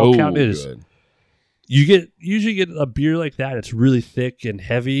alcohol count. It is. You usually get a beer like that. It's really thick and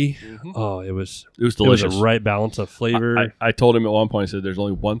heavy. Mm-hmm. Oh, it was delicious. It was a right balance of flavor. I told him at one point, I said, "There's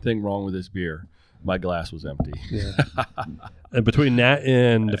only one thing wrong with this beer. My glass was empty." Yeah. And between that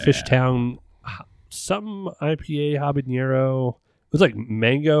and the Fishtown, some IPA habanero, it was like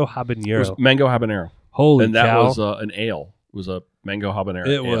mango habanero. It was mango habanero. Holy and that cow. was an ale. It was a mango habanero.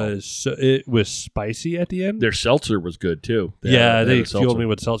 It was spicy at the end. Their seltzer was good too. They fueled me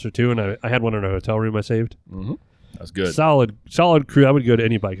with seltzer too, and I had one in a hotel room I saved. Mm-hmm. That's good. Solid crew. I would go to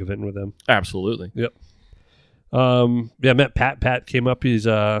any bike event with them. Absolutely. Yep. Met Pat. Pat came up. He's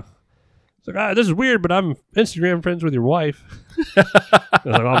like, this is weird, but I'm Instagram friends with your wife. I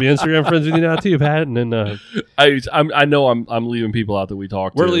was like, I'll be Instagram friends with you now too, Pat. And then I know I'm leaving people out that we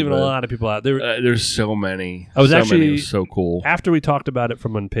talked to. We're leaving a lot of people out. There's so many. I was it was so cool. After we talked about it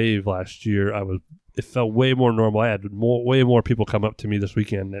from Unpaved last year, it felt way more normal. I had way more people come up to me this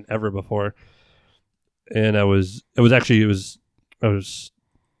weekend than ever before. And what's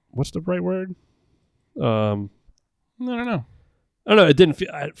the right word? I don't know. I don't know. It didn't feel.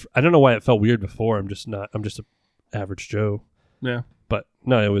 I don't know why it felt weird before. I'm just an average Joe. Yeah. But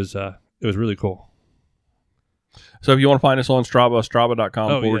no, it was really cool. So if you want to find us on Strava,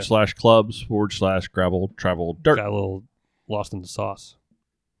 strava.com /clubs /gravel dirt. Got a little lost in the sauce.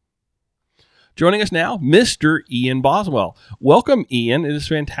 Joining us now, Mr. Ian Boswell. Welcome, Ian. It is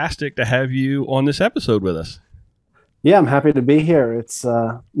fantastic to have you on this episode with us. Yeah, I'm happy to be here. It's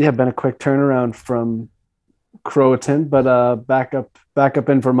been a quick turnaround from Croatan, but back up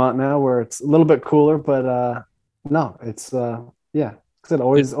in Vermont now, where it's a little bit cooler. But no, it's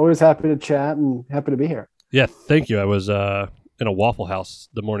always happy to chat and happy to be here. Yeah, thank you. I was in a Waffle House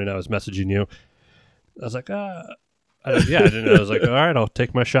the morning I was messaging you. I was like, I didn't know. I was like, all right, I'll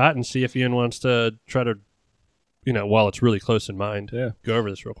take my shot and see if Ian wants to try to, while it's really close in mind, go over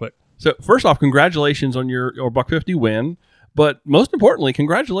this real quick. So first off, congratulations on your Buck 50 win, but most importantly,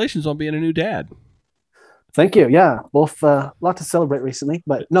 congratulations on being a new dad. Thank you. Yeah, both a lot to celebrate recently,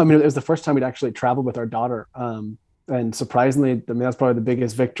 but no, it was the first time we'd actually traveled with our daughter, and surprisingly, that's probably the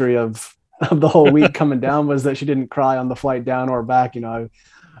biggest victory of the whole week coming down was that she didn't cry on the flight down or back.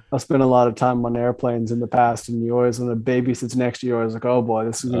 I've spent a lot of time on airplanes in the past, and you always, when a baby sits next to you, I was like, oh boy,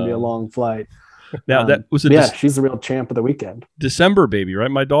 this is going to be a long flight. Now that was she's the real champ of the weekend. December baby, right?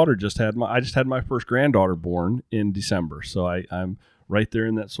 My daughter just had my first granddaughter born in December, so I'm right there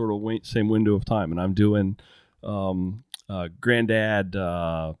in that sort of same window of time, and I'm doing granddad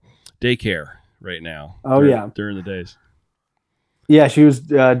daycare right now. During the days. Yeah, she was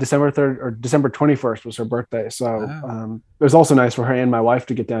December 3rd or December 21st was her birthday. So it was also nice for her and my wife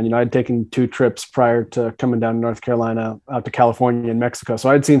to get down. I'd taken 2 trips prior to coming down to North Carolina, out to California and Mexico. So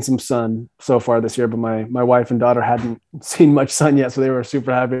I'd seen some sun so far this year, but my wife and daughter hadn't seen much sun yet. So they were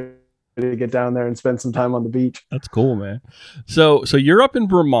super happy to get down there and spend some time on the beach. That's cool, man. So you're up in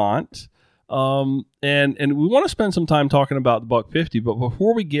Vermont, and we want to spend some time talking about the Buck 50. But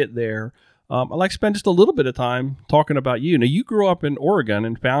before we get there, I'd like to spend just a little bit of time talking about you. Now, you grew up in Oregon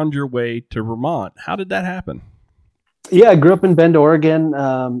and found your way to Vermont. How did that happen? Yeah, I grew up in Bend, Oregon.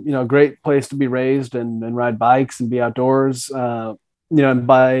 Great place to be raised and ride bikes and be outdoors. And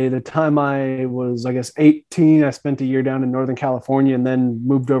by the time I was, 18, I spent a year down in Northern California and then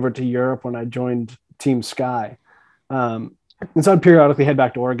moved over to Europe when I joined Team Sky. And so I'd periodically head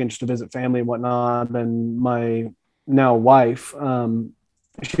back to Oregon just to visit family and whatnot. And my now wife,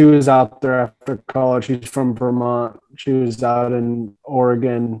 she was out there after college. She's from Vermont. She was out in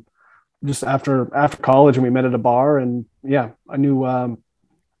Oregon just after college, and we met at a bar. And yeah, I knew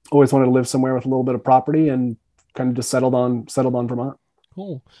always wanted to live somewhere with a little bit of property, and kind of just settled on Vermont.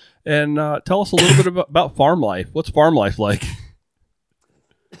 Cool. And tell us a little bit about farm life. What's farm life like?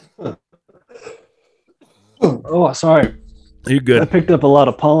 Oh, sorry. You're good. I picked up a lot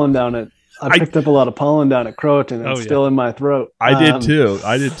of pollen down at Croatan. It's still in my throat. I did too.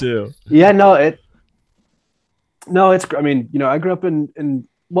 Yeah, it's. I mean, I grew up in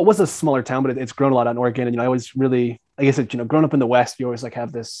what was a smaller town, but it's grown a lot in Oregon. And I always really, I guess, growing up in the West, you always like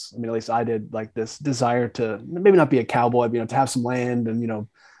have this. I mean, at least I did, like this desire to maybe not be a cowboy, but to have some land and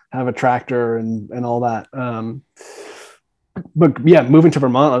have a tractor and all that. But yeah, moving to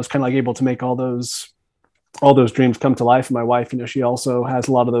Vermont, I was kind of like able to make all those dreams come to life. And my wife, she also has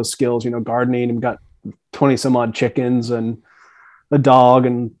a lot of those skills, gardening, and got 20 some odd chickens and a dog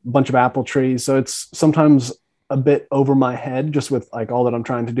and a bunch of apple trees. So it's sometimes a bit over my head just with like all that I'm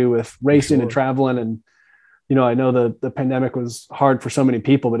trying to do with racing and traveling. And, I know the pandemic was hard for so many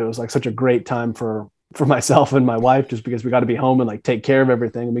people, but it was like such a great time for myself and my wife, just because we got to be home and like take care of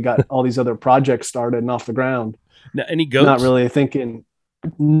everything. And we got all these other projects started and off the ground. Now, any goats? Not really thinking.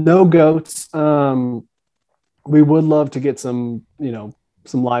 No goats. We would love to get some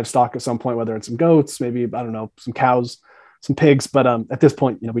livestock at some point, whether it's some goats, maybe, I don't know, some cows, some pigs. But at this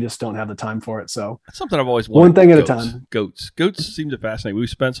point, we just don't have the time for it. So that's something I've always wanted. One thing at a time. Goats seem to fascinate. We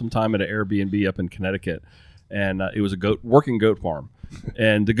spent some time at an Airbnb up in Connecticut, and it was a working goat farm.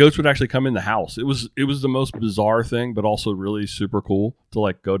 And the goats would actually come in the house. It was the most bizarre thing, but also really super cool to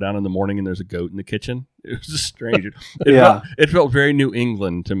like go down in the morning and there's a goat in the kitchen. It was just strange. It felt very New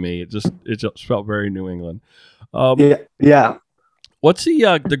England to me. It just felt very New England. Yeah. What's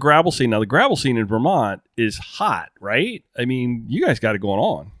the gravel scene? Now, the gravel scene in Vermont is hot, right? I mean, you guys got it going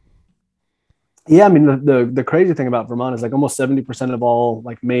on. Yeah, I mean, the crazy thing about Vermont is like almost 70% of all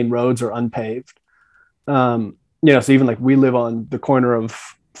like main roads are unpaved. So even like we live on the corner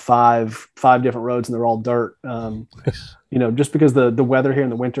of five different roads and they're all dirt. Just because the weather here in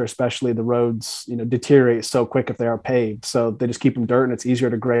the winter, especially, the roads, deteriorate so quick if they are paved. So they just keep them dirt, and it's easier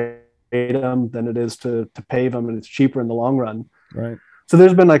to grade them than it is to pave them, and it's cheaper in the long run. Right. So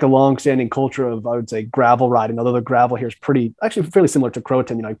there's been like a long-standing culture of, I would say, gravel riding, although the gravel here is actually fairly similar to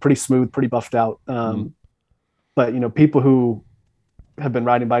Croatan, pretty smooth, pretty buffed out. But, people who have been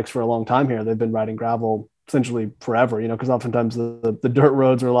riding bikes for a long time here, they've been riding gravel essentially forever, because oftentimes the dirt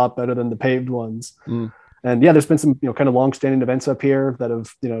roads are a lot better than the paved ones. And yeah, there's been some, kind of long-standing events up here that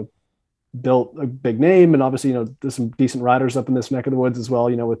have, built a big name. And obviously, there's some decent riders up in this neck of the woods as well,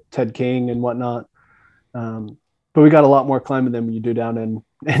 with Ted King and whatnot. But we got a lot more climbing than you do down in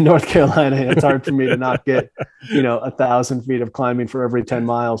North Carolina. And it's hard for me to not get, 1,000 feet of climbing for every 10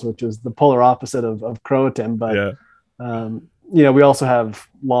 miles, which is the polar opposite of Croatan. But, we also have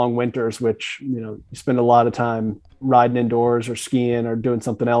long winters, which, you spend a lot of time riding indoors or skiing or doing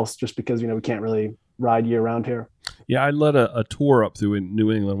something else just because, we can't really ride year round here. Yeah, I led a tour up through in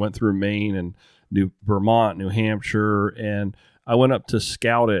New England, went through Maine and Vermont, New Hampshire, and I went up to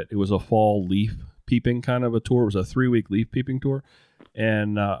scout it. It was a fall leaf peeping kind of a tour. It was a 3-week leaf peeping tour.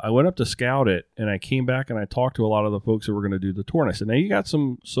 And I went up to scout it, and I came back and I talked to a lot of the folks that were going to do the tour. And I said, now you got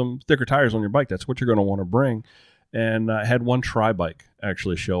some thicker tires on your bike. That's what you're going to want to bring. And I had one tri-bike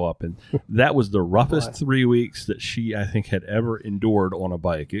actually show up, and that was the roughest 3 weeks that she, I think, had ever endured on a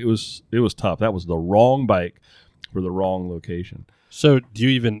bike. It was tough. That was the wrong bike for the wrong location. So do you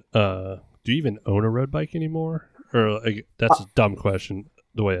even own a road bike anymore? Or that's a dumb question,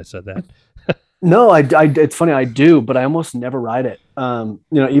 the way I said that. No, it's funny. I do, but I almost never ride it.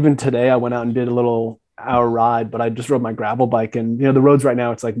 Even today I went out and did a little hour ride, but I just rode my gravel bike, and the roads right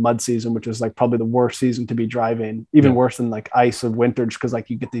now, it's like mud season, which is like probably the worst season to be driving, even worse than like ice of winter, just because like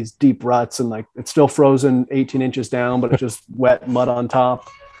you get these deep ruts and like it's still frozen 18 inches down, but it's just wet mud on top.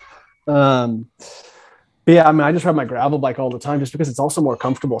 But yeah, I mean, I just ride my gravel bike all the time just because it's also more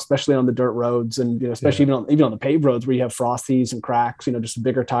comfortable, especially on the dirt roads, and especially even on the paved roads where you have frosties and cracks, just a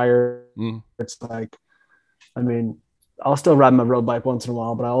bigger tire. It's like, I mean, I'll still ride my road bike once in a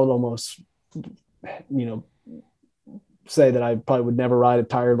while, but I would almost say that I probably would never ride a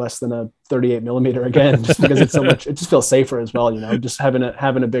tire less than a 38 millimeter again, just because it's so much. It just feels safer as well, just having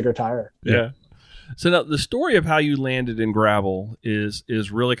a bigger tire. Yeah. So now the story of how you landed in gravel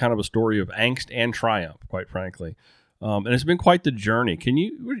is really kind of a story of angst and triumph, quite frankly. And it's been quite the journey. Can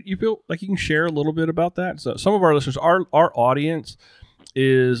you feel like you can share a little bit about that? So some of our listeners, our audience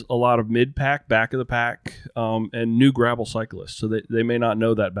is a lot of mid-pack, back of the pack, and new gravel cyclists. So they may not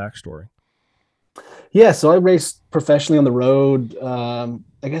know that backstory. Yeah, so I raced professionally on the road.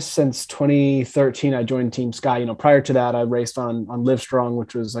 I guess since 2013, I joined Team Sky. Prior to that, I raced on Livestrong,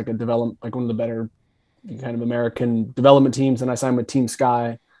 which was like one of the better kind of American development teams. And I signed with Team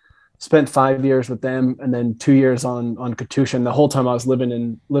Sky. Spent 5 years with them, and then 2 years on Katusha. And the whole time I was living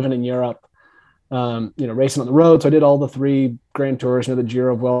in Europe, racing on the road. So I did all the 3 Grand Tours, the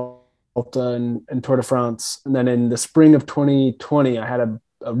Giro, Vuelta, and Tour de France. And then in the spring of 2020, I had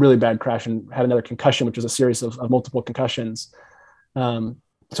a really bad crash and had another concussion, which was a series of multiple concussions. So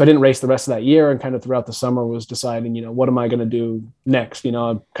I didn't race the rest of that year, and kind of throughout the summer was deciding, what am I going to do next?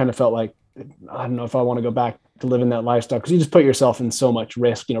 I kind of felt like, I don't know if I want to go back to living that lifestyle, because you just put yourself in so much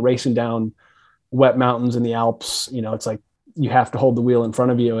risk, racing down wet mountains in the Alps. It's like you have to hold the wheel in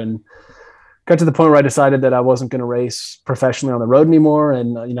front of you, and got to the point where I decided that I wasn't going to race professionally on the road anymore.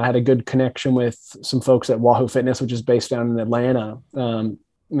 And, I had a good connection with some folks at Wahoo Fitness, which is based down in Atlanta. And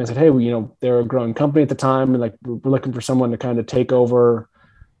I said, hey, they're a growing company at the time, and like, we're looking for someone to kind of take over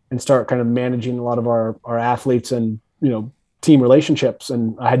and start kind of managing a lot of our athletes and, team relationships.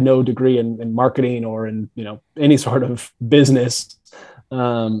 And I had no degree in marketing or in, any sort of business.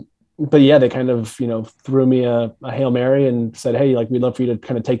 But yeah, they kind of, threw me a Hail Mary and said, hey, like, we'd love for you to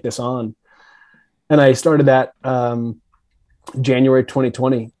kind of take this on. And I started that January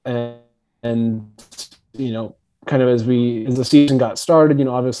 2020. And kind of as the season got started,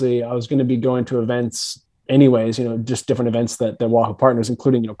 obviously I was going to be going to events anyways, just different events that Wahoo partners,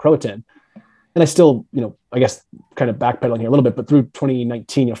 including, Croatan. And I still, I guess kind of backpedaling here a little bit, but through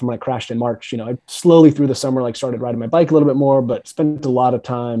 2019, from when I crashed in March, I slowly through the summer, like, started riding my bike a little bit more, but spent a lot of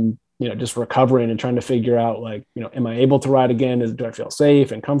time, just recovering and trying to figure out, like, am I able to ride again? Do I feel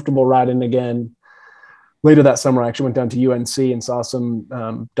safe and comfortable riding again? Later that summer, I actually went down to UNC and saw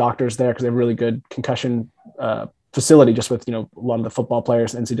some doctors there, because they have a really good concussion facility, just with, a lot of the football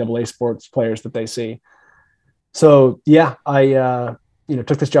players, NCAA sports players that they see. So yeah, I,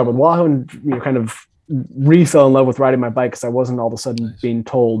 took this job with Wahoo and, kind of fell in love with riding my bike, because I wasn't all of a sudden being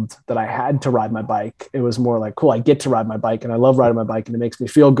told that I had to ride my bike. It was more like, cool, I get to ride my bike, and I love riding my bike, and it makes me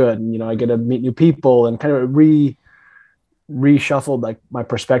feel good. And, I get to meet new people, and kind of reshuffled like my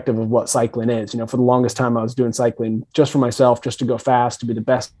perspective of what cycling is. For the longest time I was doing cycling just for myself, just to go fast, to be the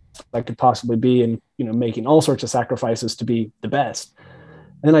best I could possibly be, and, making all sorts of sacrifices to be the best.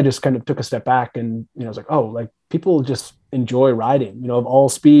 And then I just kind of took a step back, and, I was like, oh, like, people just enjoy riding, of all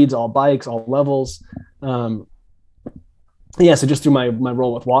speeds, all bikes, all levels. So just through my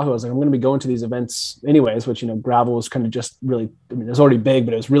role with Wahoo, I was like, I'm going to be going to these events anyways, which, gravel was kind of just really, it was already big,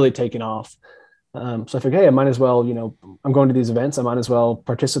 but it was really taking off. So I figured, hey, I might as well, I'm going to these events, I might as well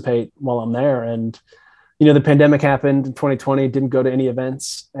participate while I'm there. And, the pandemic happened in 2020, didn't go to any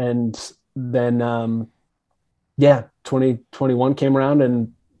events. And then, 2021 came around,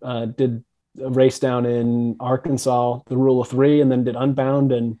 and did a race down in Arkansas, the Rule of 3, and then did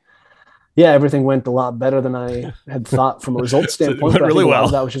Unbound. And yeah, everything went a lot better than I had thought from a results standpoint. Went really well.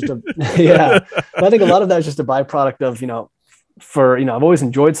 That was just I think a lot of that was just a byproduct of, I've always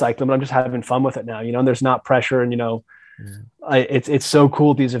enjoyed cycling, but I'm just having fun with it now, and there's not pressure. And, it's so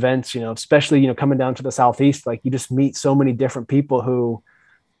cool at these events, especially, coming down to the Southeast, like, you just meet so many different people who,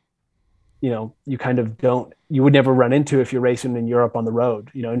 you kind of you would never run into if you're racing in Europe on the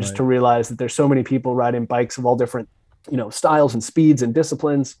road, and just to realize that there's so many people riding bikes of all different, styles and speeds and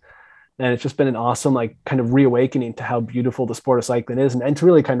disciplines. And it's just been an awesome, like, kind of reawakening to how beautiful the sport of cycling is, and to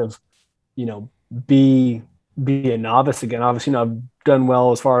really kind of, be a novice again. Obviously, I've done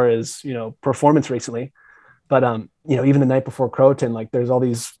well as far as, performance recently, but, even the night before Croatan, like, there's all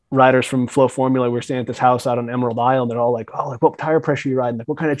these riders from Flow Formula. We're staying at this house out on Emerald Isle, and they're all like, oh, like, what tire pressure are you riding? Like,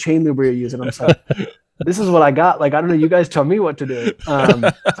 what kind of chain lube are you using? I'm just like, this is what I got. Like, I don't know, you guys tell me what to do.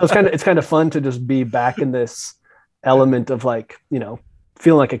 So it's kind of fun to just be back in this element of, like,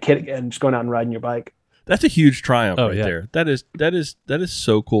 feeling like a kid again, just going out and riding your bike. That's a huge triumph there. That is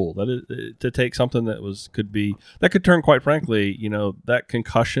so cool. That is to take something that could turn, quite frankly, that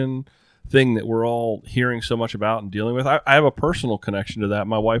concussion thing that we're all hearing so much about and dealing with. I have a personal connection to that.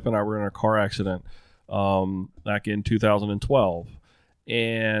 My wife and I were in a car accident back in 2012,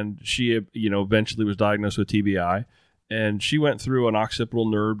 and she, eventually was diagnosed with TBI, and she went through an occipital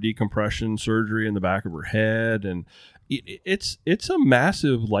nerve decompression surgery in the back of her head, and it's a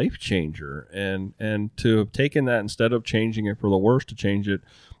massive life changer. And to have taken that, instead of changing it for the worse, to change it,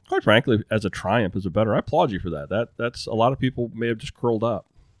 quite frankly, as a triumph, as a better. I applaud you for that. That's a lot of people may have just curled up.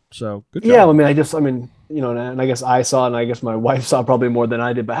 So good job. Yeah, and I guess I saw, and I guess my wife saw probably more than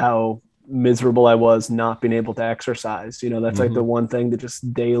I did, but how miserable I was not being able to exercise. You know, that's like the one thing that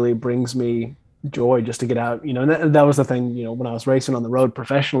just daily brings me joy, just to get out, you know. And that was the thing, you know, when I was racing on the road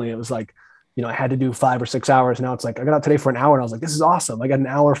professionally, it was like, you know, I had to do 5 or 6 hours. Now it's like, I got out today for an hour and I was like, this is awesome. I got an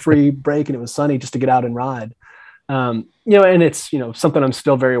hour free break and it was sunny just to get out and ride. You know, and it's, you know, something I'm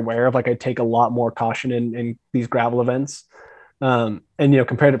still very aware of. Like I take a lot more caution in these gravel events. And, you know,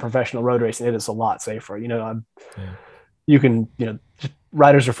 compared to professional road racing, it is a lot safer. You know, you can, you know,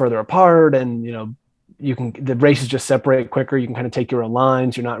 riders are further apart and, you know, the races just separate quicker. You can kind of take your own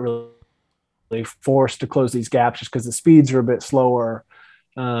lines. You're not really forced to close these gaps just because the speeds are a bit slower.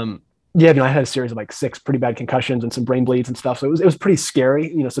 Yeah, you know, I had a series of like 6 pretty bad concussions and some brain bleeds and stuff. So it was pretty scary,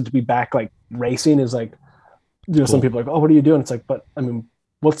 you know. So to be back like racing is like, you know, cool. Some people are like, oh, what are you doing? It's like, but I mean,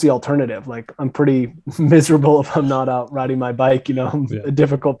 what's the alternative? Like, I'm pretty miserable if I'm not out riding my bike. You know, I'm a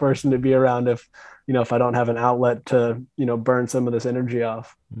difficult person to be around if I don't have an outlet to, you know, burn some of this energy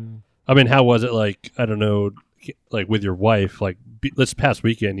off. I mean, how was it like, I don't know, like with your wife, like this past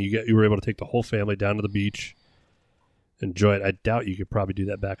weekend, you were able to take the whole family down to the beach, enjoy it. I doubt you could probably do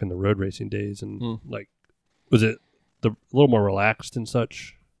that back in the road racing days. And like, was it a little more relaxed and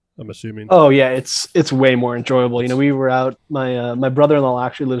such? I'm assuming. Oh yeah, it's way more enjoyable. You know, we were out. My brother-in-law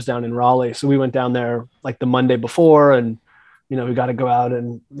actually lives down in Raleigh, so we went down there like the Monday before, and you know, we got to go out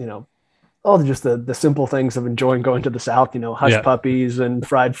and, you know, all just the simple things of enjoying going to the South. You know, hush puppies and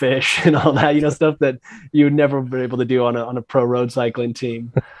fried fish and all that. You know, stuff that you would never be able to do on a pro road cycling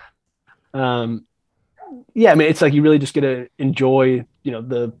team. Yeah, I mean, it's like you really just get to enjoy, you know,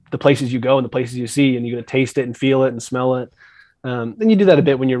 the places you go and the places you see, and you get to taste it and feel it and smell it. And you do that a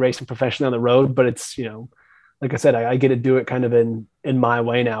bit when you're racing professionally on the road, but it's, you know, like I said, I get to do it kind of in my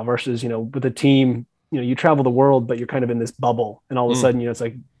way now versus, you know, with a team, you know, you travel the world, but you're kind of in this bubble. And all of a sudden, you know, it's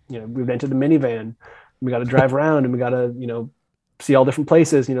like, you know, we've rented the minivan, we got to drive around and we got to, you know, see all different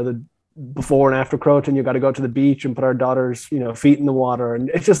places, you know, the before and after Croton, you got to go to the beach and put our daughter's, you know, feet in the water. And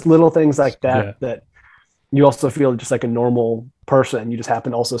it's just little things like that, that you also feel just like a normal person. You just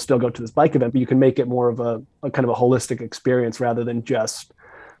happen to also still go to this bike event, but you can make it more of a kind of a holistic experience rather than just,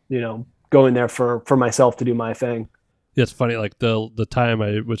 you know, going there for myself to do my thing. Yeah, it's funny. Like the time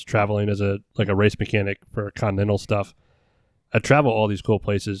I was traveling as a race mechanic for Continental stuff, I travel all these cool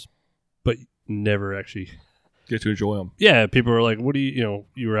places, but never actually get to enjoy them. Yeah, people were like, "What do you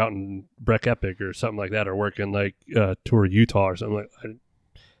you were out in Breck Epic or something like that, or working like Tour Utah or something like."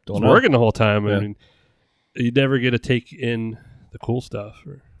 I was working the whole time. I mean, you never get to take in the cool stuff.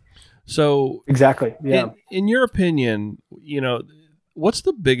 So exactly, yeah. In your opinion, you know, what's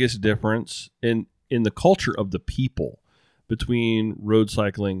the biggest difference in the culture of the people between road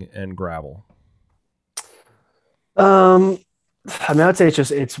cycling and gravel? I mean, I'd say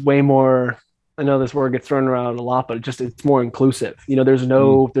it's way more. I know this word gets thrown around a lot, but it's more inclusive. You know, there's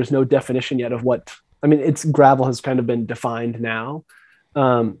no definition yet of what. I mean, gravel has kind of been defined now.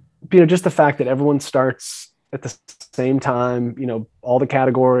 You know, just the fact that everyone starts at the same time, you know, all the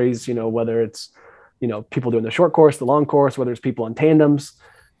categories, you know, whether it's, you know, people doing the short course, the long course, whether it's people on tandems,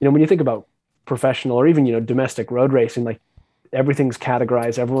 you know, when you think about professional or even, you know, domestic road racing, like everything's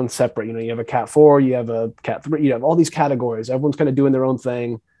categorized, everyone's separate. You know, you have a Cat 4, you have a Cat 3, you have all these categories, everyone's kind of doing their own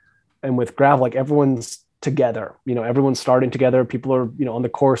thing. And with gravel, like everyone's together, you know, everyone's starting together. People are, you know, on the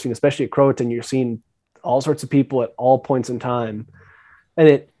course, and especially at Croton, you're seeing all sorts of people at all points in time. And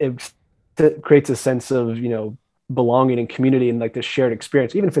it creates a sense of, you know, belonging and community and like this shared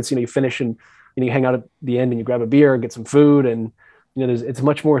experience, even if it's, you know, you finish and you hang out at the end and you grab a beer and get some food, and, you know, it's a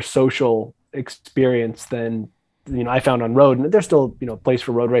much more social experience than, you know, I found on road. And there's still, you know, a place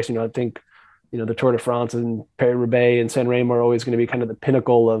for road racing. You know, I think, you know, the Tour de France and Paris-Roubaix and San Remo are always going to be kind of the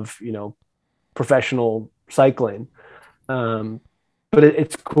pinnacle of, you know, professional cycling. But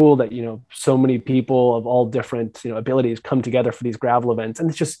it's cool that, you know, so many people of all different, you know, abilities come together for these gravel events. And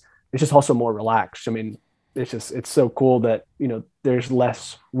it's just also more relaxed. I mean, it's so cool that, you know, there's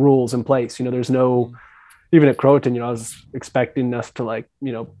less rules in place. You know, there's no, even at Croton, you know, I was expecting us to, like,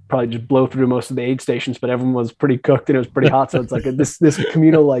 you know, probably just blow through most of the aid stations, but everyone was pretty cooked and it was pretty hot. So it's like this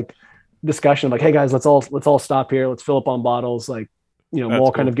communal, like, discussion of like, hey guys, let's all stop here. Let's fill up on bottles. Like, you know, we'll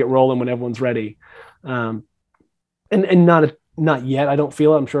all kind of get rolling when everyone's ready. And not yet. I don't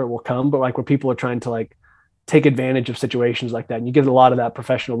feel it. I'm sure it will come, but like where people are trying to like take advantage of situations like that. And you get a lot of that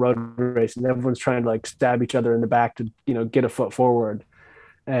professional road racing. Everyone's trying to like stab each other in the back to, you know, get a foot forward.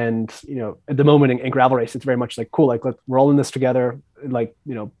 And, you know, at the moment in gravel race, it's very much like, cool, like we're all in this together. Like,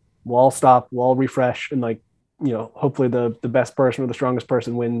 you know, we'll all stop, we'll all refresh, and like, you know, hopefully the best person or the strongest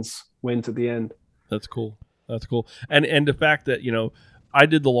person wins at the end. That's cool. And the fact that, you know, I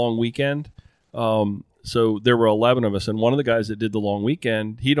did the long weekend. so there were 11 of us, and one of the guys that did the long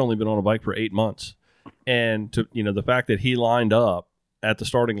weekend, he'd only been on a bike for 8 months. And the fact that he lined up at the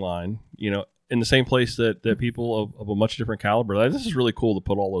starting line, in the same place that people of a much different caliber, this is really cool to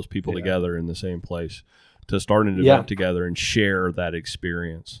put all those people together in the same place to start an event together and share that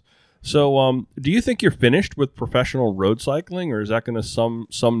experience. So do you think you're finished with professional road cycling, or is that going to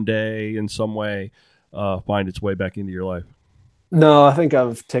someday in some way find its way back into your life? No, I think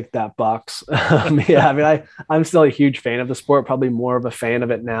I've ticked that box. I'm still a huge fan of the sport, probably more of a fan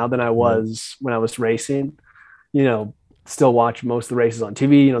of it now than I was when I was racing. Still watch most of the races on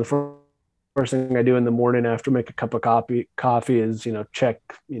TV. The first thing I do in the morning after I make a cup of coffee is, check,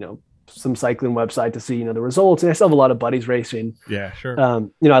 some cycling website to see, the results. And I still have a lot of buddies racing. Yeah, sure.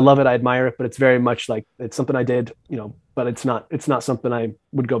 I love it. I admire it, but it's very much like it's something I did, but it's not something I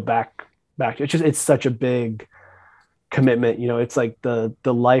would go back to. It's such a big commitment. It's like the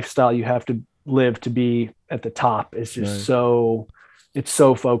lifestyle you have to live to be at the top is just it's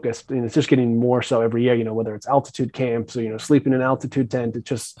so focused, and it's just getting more so every year, whether it's altitude camps or, sleeping in an altitude tent. It's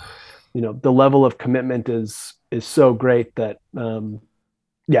just, the level of commitment is so great that,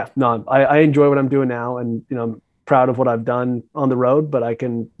 I enjoy what I'm doing now, and, I'm proud of what I've done on the road, but I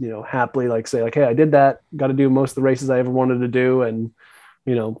can, happily say hey, I did that, got to do most of the races I ever wanted to do. And,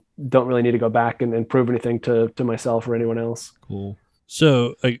 don't really need to go back and prove anything to myself or anyone else. Cool.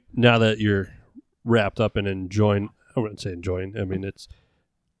 So now that you're wrapped up and enjoying, I wouldn't say enjoying, I mean, it's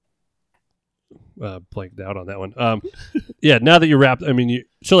blanked out on that one. Now that you're wrapped, I mean,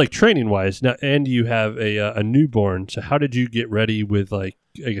 so training wise now, and you have a newborn. So how did you get ready with I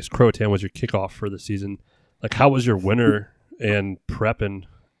guess Croatan was your kickoff for the season. How was your winter and prepping,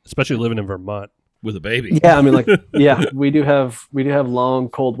 especially living in Vermont? With a baby. Yeah. I mean, we do have long,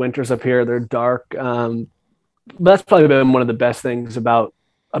 cold winters up here. They're dark. But that's probably been one of the best things about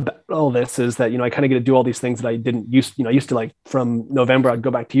all this is that, I kind of get to do all these things that I didn't used to from November, I'd go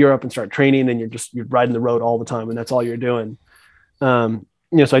back to Europe and start training, and you're riding the road all the time, and that's all you're doing. So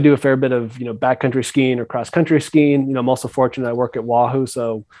I do a fair bit of, backcountry skiing or cross country skiing. I'm also fortunate I work at Wahoo.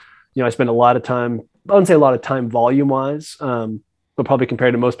 So, I spend a lot of time, I wouldn't say a lot of time volume wise, but probably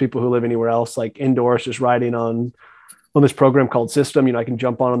compared to most people who live anywhere else, indoors, just riding on this program called System. I can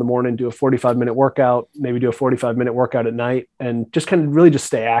jump on in the morning, do a 45-minute workout, maybe do a 45-minute workout at night, and just kind of really just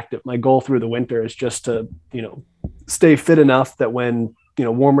stay active. My goal through the winter is just to, stay fit enough that when,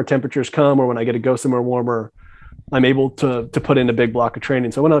 warmer temperatures come, or when I get to go somewhere warmer, I'm able to put in a big block of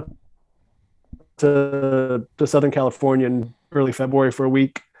training. So I went out to Southern California in early February for a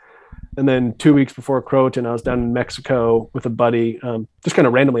week. And then 2 weeks before Croatan, I was down in Mexico with a buddy, just kind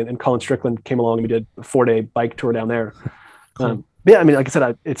of randomly. And Colin Strickland came along and we did a 4-day bike tour down there. Cool. I mean, like I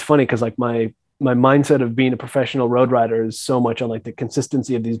said, it's funny because my mindset of being a professional road rider is so much on the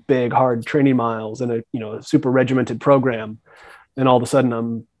consistency of these big, hard training miles and a super regimented program. And all of a sudden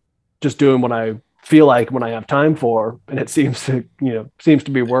I'm just doing what I feel like when I have time for, and it seems to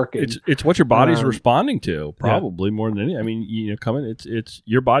be working. It's what your body's responding to, probably more than anything. I mean, it's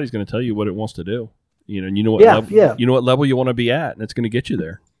your body's going to tell you what it wants to do, and what level you want to be at, and it's going to get you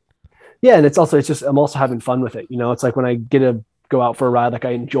there. Yeah. And I'm also having fun with it. It's like when I get to go out for a ride,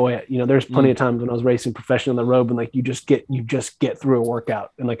 I enjoy it. There's plenty of times when I was racing professionally on the road, and you just get through a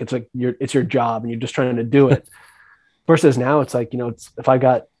workout, and it's your job and you're just trying to do it. Versus now it's if I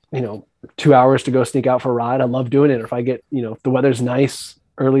got, 2 hours to go sneak out for a ride, I love doing it. Or if I get, if the weather's nice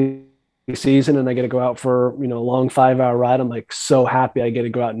early season and I get to go out for, a long 5-hour ride, I'm so happy I get to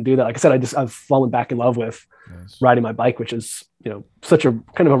go out and do that. Like I said, I've fallen back in love with riding my bike, which is, such a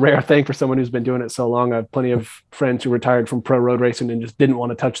kind of a rare thing for someone who's been doing it so long. I have plenty of friends who retired from pro road racing and just didn't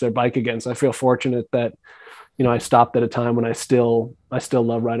want to touch their bike again. So I feel fortunate that, I stopped at a time when I still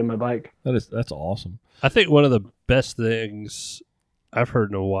love riding my bike. That's awesome. I think one of the best things I've heard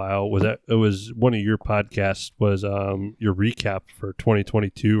in a while was that it was one of your podcasts was your recap for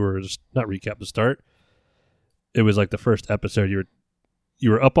 2022, or just not recap, the start. It was the first episode. You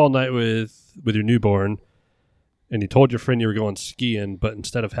were up all night with your newborn, and you told your friend you were going skiing, but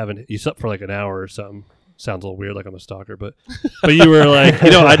instead of you slept for an hour or something. Sounds a little weird, I'm a stalker, but you were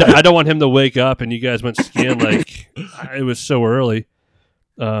I don't want him to wake up, and you guys went skiing it was so early.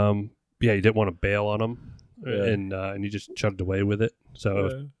 You didn't want to bail on him. Yeah. And you just chugged away with it.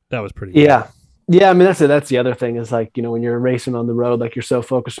 So that was pretty good. Yeah. I mean, that's the other thing is when you're racing on the road, you're so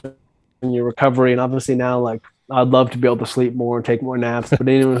focused on your recovery. And obviously now, I'd love to be able to sleep more and take more naps, but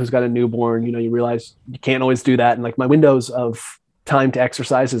anyone who's got a newborn, you realize you can't always do that. And my windows of time to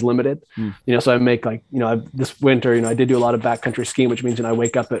exercise is limited, so I make this winter, I did do a lot of backcountry skiing, which means I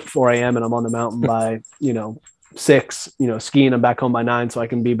wake up at 4 a.m. and I'm on the mountain by, 6, skiing. I'm back home by 9, so I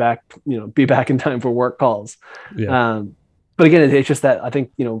can be back in time for work calls. Yeah. But again, it's just that I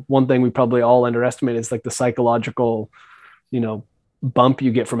think, one thing we probably all underestimate is like the psychological, bump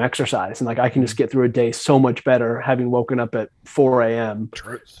you get from exercise. And like, I can just get through a day so much better having woken up at 4 a.m.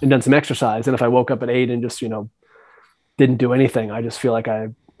 and done some exercise. And if I woke up at 8 and just, didn't do anything, I just feel like I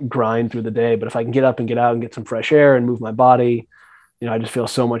grind through the day. But if I can get up and get out and get some fresh air and move my body, I just feel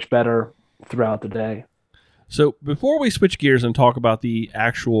so much better throughout the day. So before we switch gears and talk about the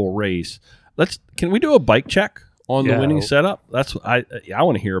actual race, can we do a bike check on the winning setup? That's what I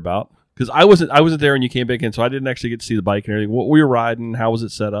want to hear about, because I wasn't there when you came back in, so I didn't actually get to see the bike and everything. What were you riding? How was it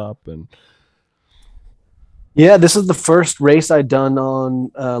set up? And yeah, this is the first race I'd done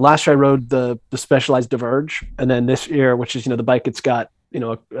on. Last year I rode the Specialized Diverge, and then this year, which is the bike, it's got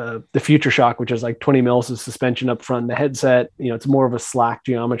the Future Shock, which is like 20 mils of suspension up front, the headset. It's more of a slack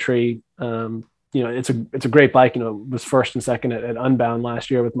geometry. It's a great bike. Was first and second at Unbound last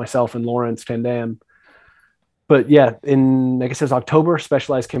year with myself and Lawrence Tandam. But yeah, I guess it was October,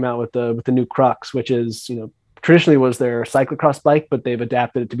 Specialized came out with the new Crux, which is, traditionally was their cyclocross bike, but they've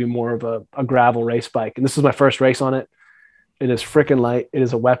adapted it to be more of a gravel race bike. And this is my first race on it. It is freaking light. It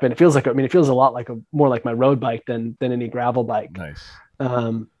is a weapon. It feels a lot like more like my road bike than any gravel bike. Nice.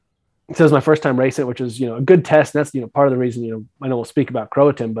 So it was my first time racing it, which is, a good test. And that's, part of the reason, I know we'll speak about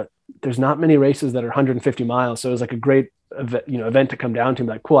Croatan, but there's not many races that are 150 miles. So it was like a great event to come down to.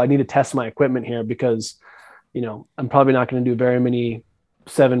 Like, cool, I need to test my equipment here because, I'm probably not going to do very many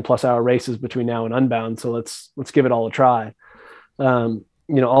 7+ hour races between now and Unbound. So let's give it all a try.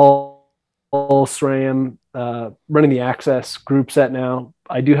 All SRAM, running the Access group set now.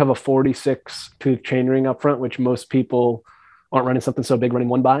 I do have a 46 tooth chainring up front, which most people aren't running something so big running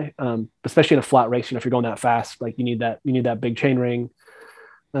one by, especially in a flat race. If you're going that fast, like you need that big chain ring.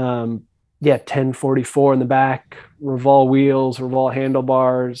 1044 in the back, Revol wheels, Revol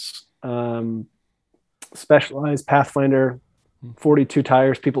handlebars, Specialized Pathfinder, 42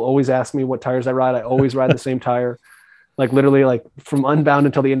 tires. People always ask me what tires I ride. I always ride the same tire. Like literally, like from Unbound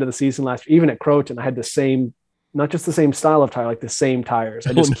until the end of the season last year, even at Croatan, I had the same, not just the same style of tire, like the same tires.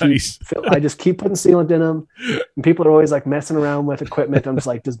 I just keep putting sealant in them. And people are always like messing around with equipment. I'm just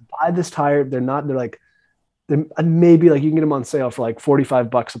like, just buy this tire. They're maybe like you can get them on sale for like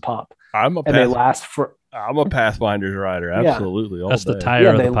 $45 a pop. They last for. I'm a Pathfinders rider. Absolutely. Yeah. That's the tire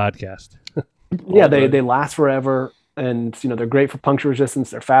of the podcast. Yeah. They last forever, and they're great for puncture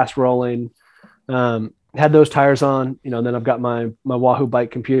resistance. They're fast rolling. Had those tires on, then I've got my Wahoo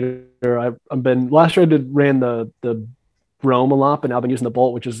bike computer. Last year I ran the Rome a lot, but now I've been using the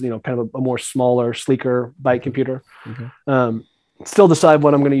Bolt, which is, kind of a more smaller, sleeker bike computer. Okay. Still decide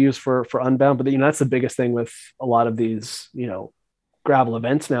what I'm going to use for Unbound, but that's the biggest thing with a lot of these, gravel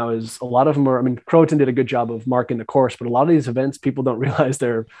events now is a lot of them are, Croatan did a good job of marking the course, but a lot of these events, people don't realize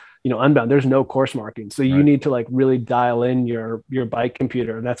they're, Unbound. There's no course marking. So you need to like really dial in your bike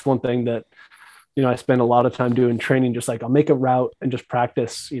computer. And that's one thing that, I spend a lot of time doing training, just like I'll make a route and just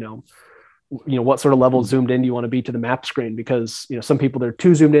practice, what sort of level zoomed in do you want to be to the map screen? Because, some people, they're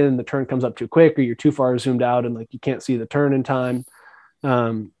too zoomed in and the turn comes up too quick, or you're too far zoomed out and like, you can't see the turn in time.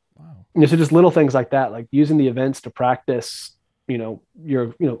 So just little things like that, like using the events to practice,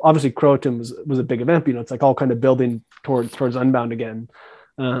 obviously Croatan was a big event, it's like all kind of building towards Unbound again.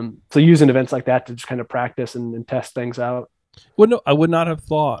 So using events like that to just kind of practice and test things out. Well, no, I would not have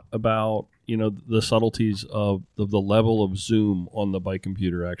thought about, the subtleties of the level of zoom on the bike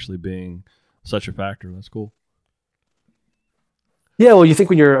computer actually being such a factor. That's cool. Yeah. Well, you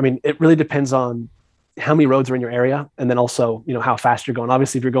think it really depends on how many roads are in your area. And then also, how fast you're going.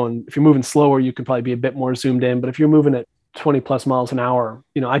 Obviously, if you're moving slower, you can probably be a bit more zoomed in, but if you're moving at 20+ miles an hour,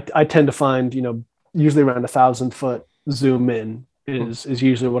 I tend to find, usually around 1,000 foot zoom in is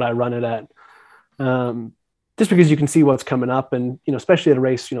usually what I run it at. Just because you can see what's coming up, and, especially at a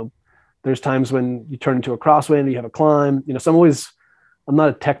race, there's times when you turn into a crosswind, you have a climb, so I'm not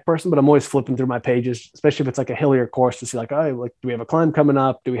a tech person, but I'm always flipping through my pages, especially if it's like a hillier course, to see like, do we have a climb coming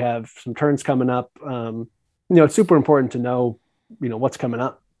up? Do we have some turns coming up? It's super important to know, what's coming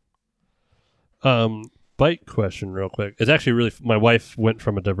up. Bike question real quick. It's actually my wife went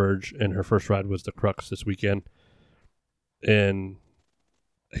from a Diverge, and her first ride was the Crux this weekend. And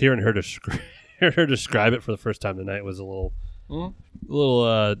hearing her describe it for the first time tonight was a little,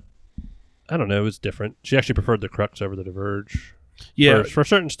 I don't know, it was different. She actually preferred the Crux over the Diverge. Yeah. For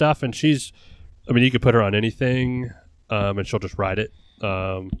certain stuff, and you could put her on anything, and she'll just ride it.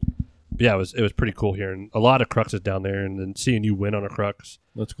 Yeah, it was pretty cool hearing a lot of Cruxes down there, and then seeing you win on a Crux.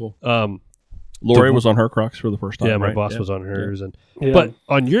 That's cool. Lori was on her Crux for the first time. Yeah, my boss was on hers, but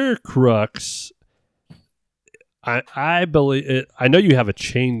on your Crux, I believe it. I know you have a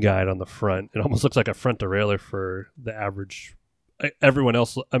chain guide on the front. It almost looks like a front derailleur for the average. Everyone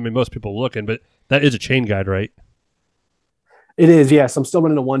else, I mean, most people looking, but that is a chain guide, right? It is, yes. I'm still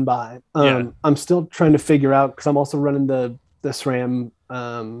running a 1x. Yeah. I'm still trying to figure out, because I'm also running the SRAM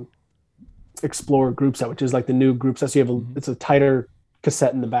Explorer group set, which is like the new group set. So you have it's a tighter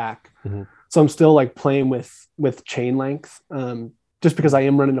cassette in the back. Mm-hmm. So I'm still like playing with chain length, just because I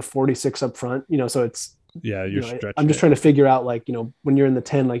am running a 46 up front, so it's, you're stretching. I'm just trying to figure out, like, when you're in the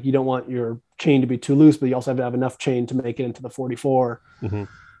 10, like, you don't want your chain to be too loose, but you also have to have enough chain to make it into the 44. Mm-hmm.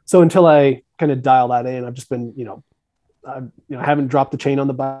 So until I kind of dial that in, I've just been, I haven't dropped the chain on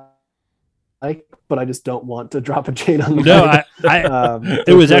the bike, but I just don't want to drop a chain on the bike.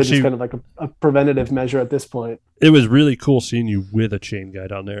 It was really actually kind of like a preventative measure at this point. It was really cool seeing you with a chain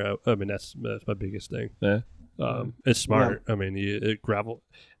guide on there. I mean, that's my biggest thing. Yeah. It's smart. Yeah. I mean, gravel.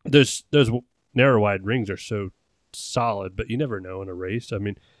 Those narrow wide rings are so solid, but you never know in a race. I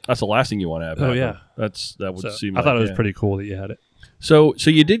mean, that's the last thing you want to have. Oh yeah, that would seem. I thought it was pretty cool that you had it. So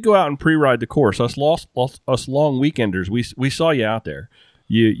you did go out and pre-ride the course. Us long weekenders, we saw you out there.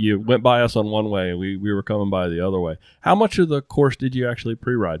 You went by us on one way. We were coming by the other way. How much of the course did you actually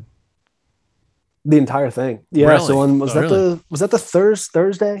pre-ride? The entire thing. Yeah. Really? So was that the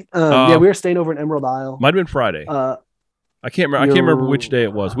Thursday? Yeah, we were staying over in Emerald Isle. Might have been Friday. I can't remember which day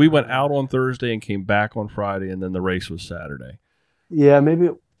it was. We went out on Thursday and came back on Friday, and then the race was Saturday. Yeah, maybe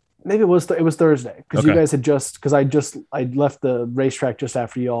it was Thursday, because you guys had I left the racetrack just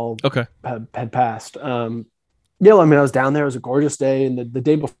after y'all had passed. Yeah, I mean, I was down there. It was a gorgeous day, and the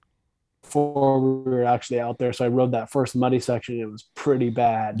day before we were actually out there, so I rode that first muddy section. It was pretty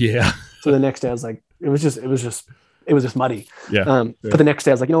bad. Yeah. So the next day I was like, it was just muddy. Yeah. But the next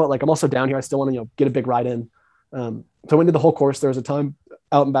day I was like, you know what? Like, I'm also down here. I still want to get a big ride in. So I went to the whole course. There was a time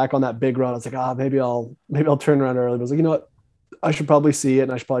out and back on that big run. I was like, maybe I'll turn around early. But I was like, you know what? I should probably see it,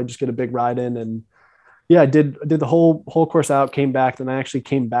 and I should probably just get a big ride in. And yeah, I did the whole course out, came back. Then I actually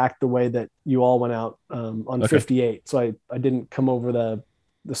came back the way that you all went out on 58. So I didn't come over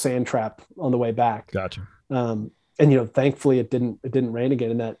the sand trap on the way back. Gotcha. And thankfully it didn't rain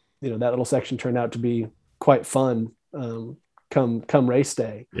again, and that that little section turned out to be quite fun. Come race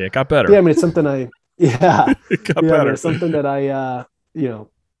day. Yeah, it got better. Yeah, I mean, it's something it got better. I mean, it's something that I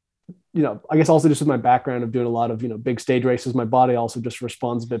I guess also just with my background of doing a lot of big stage races, my body also just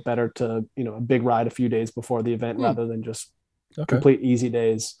responds a bit better to a big ride a few days before the event rather than just complete easy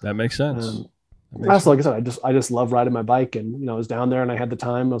days. That makes sense. Like I said, I just love riding my bike, and I was down there and I had the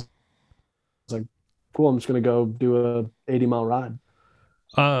time. I was like, cool, I'm just gonna go do a 80-mile ride.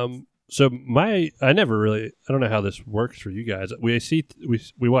 So I don't know how this works for you guys. We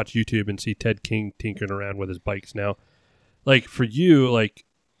watch YouTube and see Ted King tinkering around with his bikes now. Like for you, like,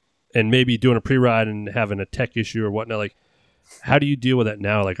 and maybe doing a pre-ride and having a tech issue or whatnot, like, how do you deal with that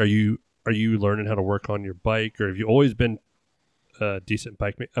now? Like, are you learning how to work on your bike, or have you always been a decent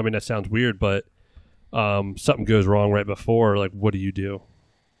bike? I mean, that sounds weird, but something goes wrong right before, like, what do you do?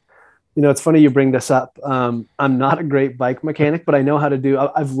 It's funny you bring this up. I'm not a great bike mechanic, but I know how to do.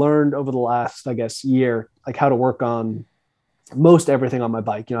 I've learned over the last, I guess, year, like, how to work on most everything on my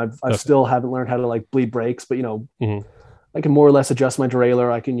bike. I've still haven't learned how to like bleed brakes, but I can more or less adjust my derailleur.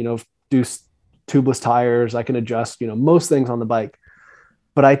 I can do tubeless tires. I can adjust most things on the bike.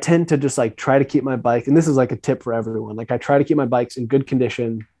 But I tend to just like try to keep my bike, and this is like a tip for everyone. Like, I try to keep my bikes in good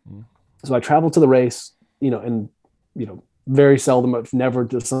condition. So I travel to the race, and very seldom, if never,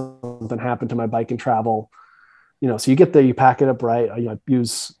 does something happen to my bike in travel. So you get there, you pack it up right. I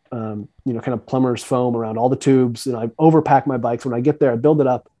use kind of plumber's foam around all the tubes. I overpack my bikes. When I get there, I build it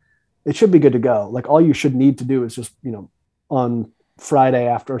up. It should be good to go. Like, all you should need to do is just on Thursday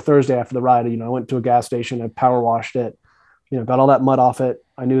after the ride, I went to a gas station, I power washed it, got all that mud off it.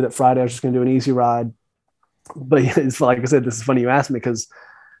 I knew that Friday I was just going to do an easy ride. But it's like I said, this is funny you asked me, because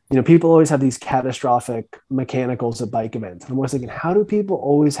people always have these catastrophic mechanicals at bike events. I'm always thinking, how do people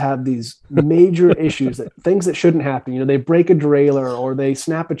always have these major issues, things that shouldn't happen? They break a derailleur or they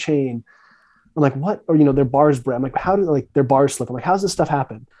snap a chain. I'm like, what? Or their bars break. I'm like, how do their bars slip? I'm like, how's this stuff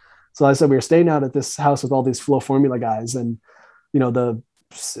happen? So I said, we were staying out at this house with all these Flow Formula guys, and the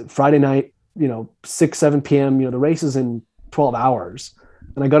Friday night, 6, 7 p.m., the race is in 12 hours.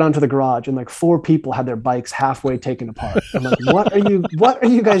 And I go down to the garage, and like 4 people had their bikes halfway taken apart. I'm like, what are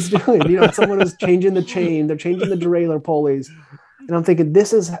you guys doing? Someone was changing the chain, they're changing the derailleur pulleys. And I'm thinking,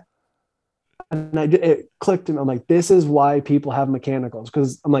 it clicked, and I'm like, this is why people have mechanicals.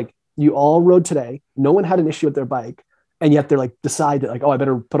 Because I'm like, you all rode today, no one had an issue with their bike, and yet they're like, decide that like, oh, I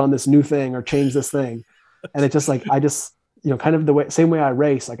better put on this new thing or change this thing. And it's just like, I just, kind of same way I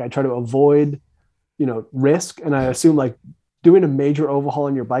race, like I try to avoid, risk. And I assume like doing a major overhaul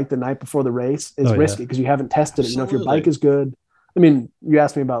on your bike the night before the race is risky because you haven't tested it. If your bike is good, I mean, you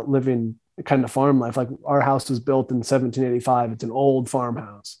asked me about living kind of farm life. Like our house was built in 1785. It's an old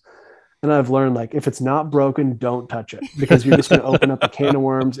farmhouse. And I've learned like, if it's not broken, don't touch it because you're just going to open up a can of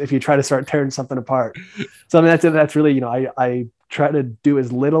worms if you try to start tearing something apart. So I mean, that's really, I try to do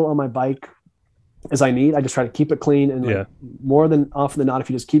as little on my bike as I need. I just try to keep it clean, and like, more than often than not, if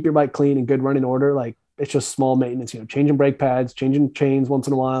you just keep your bike clean and good running order, like it's just small maintenance, changing brake pads, changing chains once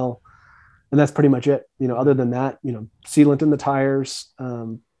in a while. And that's pretty much it. Other than that, sealant in the tires,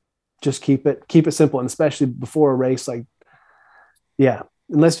 just keep it simple. And especially before a race, like,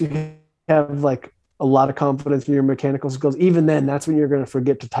 unless you have like a lot of confidence in your mechanical skills, even then that's when you're going to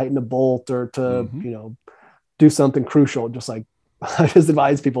forget to tighten a bolt or to, do something crucial. Just like, I just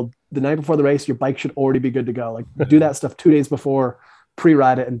advise people the night before the race, your bike should already be good to go. Like do that stuff 2 days before,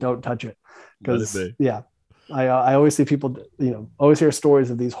 pre-ride it and don't touch it. Because I always see people, always hear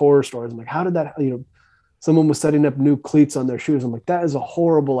stories of these horror stories. I'm like, how did that, someone was setting up new cleats on their shoes. I'm like, that is a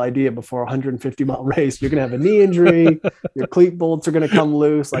horrible idea before a 150-mile race. You're going to have a knee injury. Your cleat bolts are going to come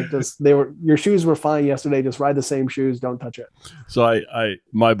loose. Like your shoes were fine yesterday. Just ride the same shoes. Don't touch it. So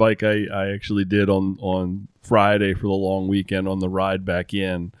my bike, I actually did on Friday for the long weekend on the ride back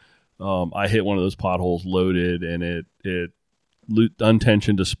in. I hit one of those potholes loaded, and it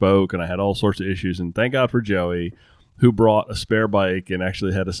untensioned a spoke, and I had all sorts of issues. And thank God for Joey, who brought a spare bike and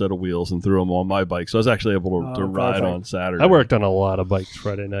actually had a set of wheels and threw them on my bike. So I was actually able to ride on Saturday. I worked on a lot of bikes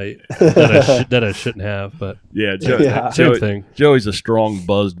Friday night that I shouldn't have, but same thing. Joey's a strong,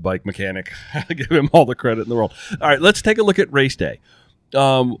 buzzed bike mechanic. I give him all the credit in the world. All right, let's take a look at race day.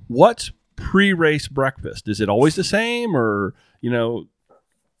 What's pre-race breakfast? Is it always the same, or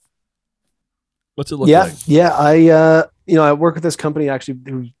what's it look like? Yeah, I work with this company actually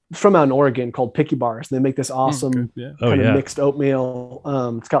who's from out in Oregon called Picky Bars. They make this awesome kind of mixed oatmeal.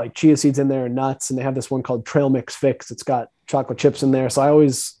 It's got like chia seeds in there and nuts, and they have this one called Trail Mix Fix. It's got chocolate chips in there. So I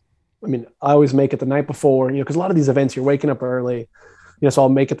always make it the night before, because a lot of these events you're waking up early, so I'll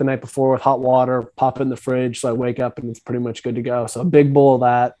make it the night before with hot water, pop it in the fridge. So I wake up and it's pretty much good to go. So a big bowl of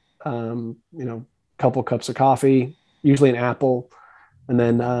that, couple cups of coffee, usually an apple. And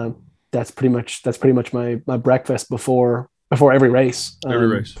then, that's pretty much my breakfast before every race.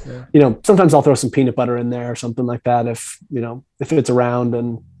 Sometimes I'll throw some peanut butter in there or something like that if it's around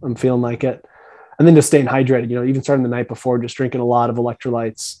and I'm feeling like it. And then just staying hydrated, even starting the night before, just drinking a lot of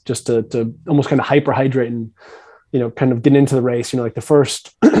electrolytes just to almost kind of hyperhydrate and, kind of get into the race. Like the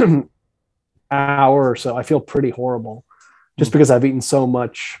first hour or so, I feel pretty horrible just because I've eaten so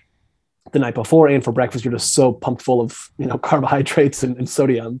much the night before, and for breakfast you're just so pumped full of carbohydrates and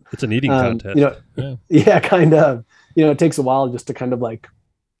sodium. It's an eating contest. Kind of. It takes a while just to kind of like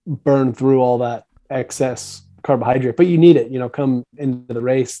burn through all that excess carbohydrate, but you need it. Come into the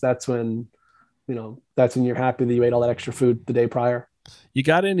race, that's when you're happy that you ate all that extra food the day prior. You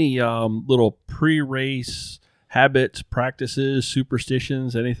got any little pre-race habits, practices,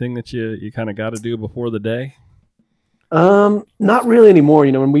 superstitions, anything that you kind of got to do before the day? Not really anymore.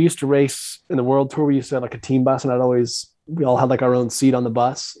 When we used to race in the World Tour, we used to have like a team bus, and we all had like our own seat on the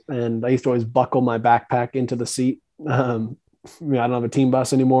bus, and I used to always buckle my backpack into the seat. I don't have a team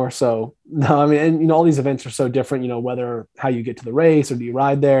bus anymore. So no, and all these events are so different, whether how you get to the race or do you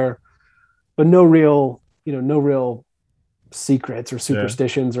ride there, but no real secrets or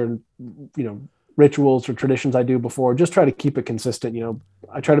superstitions or, rituals or traditions I do before. Just try to keep it consistent.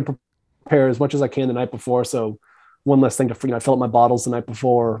 I try to prepare as much as I can the night before. So one less thing to, I fill up my bottles the night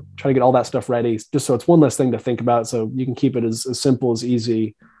before, try to get all that stuff ready just so it's one less thing to think about. So you can keep it as simple as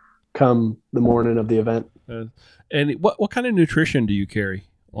easy come the morning of the event. And what kind of nutrition do you carry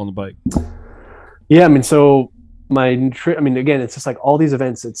on the bike? Yeah. So again, it's just like all these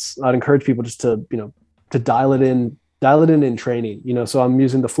events, I'd encourage people just to, to dial it in training, so I'm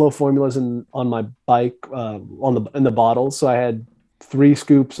using the flow formulas on my bike, in the bottles. So I had 3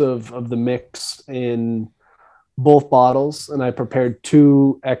 scoops of the mix in both bottles, and I prepared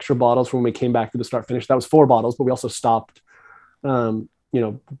 2 extra bottles when we came back to the start finish. That was 4 bottles, but we also stopped,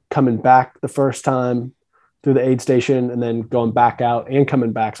 coming back the first time through the aid station and then going back out and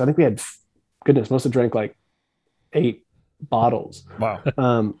coming back. So I think we had, must have drank like 8 bottles. Wow.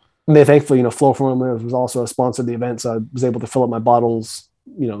 And they thankfully, Flow Formulas was also a sponsor of the event. So I was able to fill up my bottles,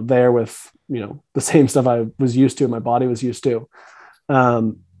 there with, the same stuff I was used to, my body was used to.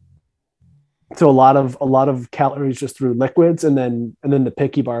 So a lot of calories just through liquids, and then the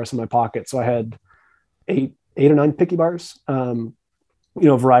Picky Bars in my pocket. So I had 8 or 9 Picky Bars, a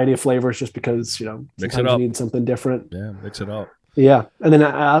variety of flavors just because, mix it up. You need something different. Yeah. Mix it up. Yeah. And then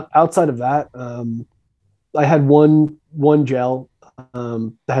outside of that, I had one gel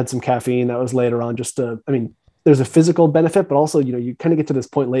that had some caffeine that was later on just to, I mean, there's a physical benefit, but also, you kind of get to this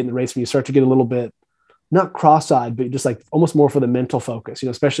point late in the race when you start to get a little bit, not cross-eyed, but just like almost more for the mental focus,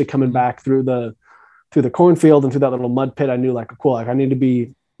 especially coming back through the cornfield and through that little mud pit. I knew like, cool, like I need to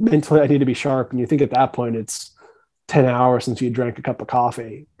be sharp. And you think at that point it's 10 hours since you drank a cup of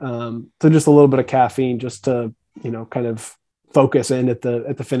coffee. So just a little bit of caffeine just to, kind of focus in at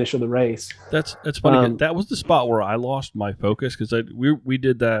the finish of the race. That's funny. That was the spot where I lost my focus because we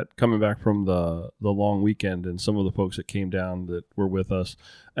did that coming back from the long weekend, and some of the folks that came down that were with us,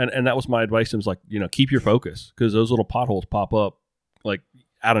 and that was my advice. It was like, keep your focus because those little potholes pop up like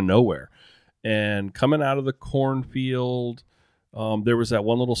out of nowhere. And coming out of the cornfield, there was that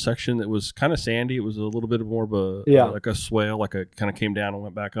one little section that was kind of sandy. It was a little bit more of like a swale, like a kind of came down and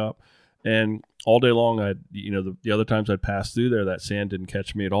went back up. And all day long, the other times I'd pass through there, that sand didn't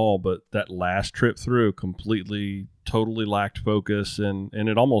catch me at all. But that last trip through, totally lacked focus, and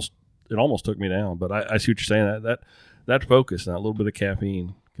it almost took me down. But I see what you're saying. That focus, and that little bit of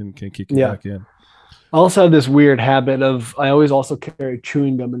caffeine can kick you back in. I also have this weird habit of I always also carry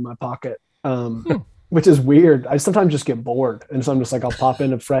chewing gum in my pocket, which is weird. I sometimes just get bored, and so I'm just like, I'll pop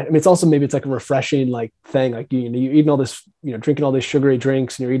in a fresh. I mean, it's also maybe it's like a refreshing like thing. Like you're eating all this, drinking all these sugary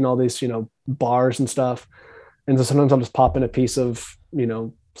drinks, and you're eating all these, bars and stuff. And so sometimes I'll just pop in a piece of,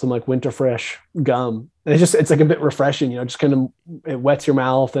 some like Winter Fresh gum, and it's like a bit refreshing. Just kind of it wets your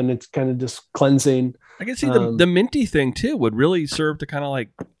mouth, and it's kind of just cleansing. I can see the minty thing too would really serve to kind of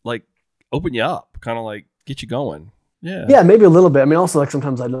like open you up, kind of like get you going. Yeah, maybe a little bit. I mean, also like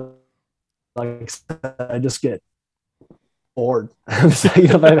sometimes I just get bored. So,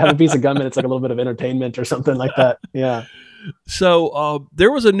 if I have a piece of gum and it's like a little bit of entertainment or something like that. Yeah. So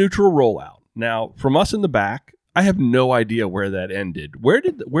there was a neutral rollout. Now, from us in the back, I have no idea where that ended. Where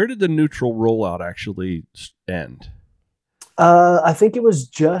did the neutral rollout actually end? I think it was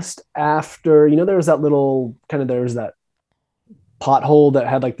just after, there was that little there was that pothole that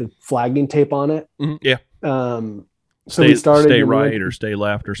had like the flagging tape on it. Mm-hmm. Yeah. So we started stay right or stay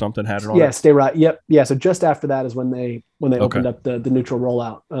left or something had it on. Yeah, stay right. Yep. Yeah. So just after that is when they opened up the neutral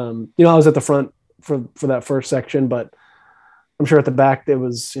rollout. I was at the front for that first section, but I'm sure at the back it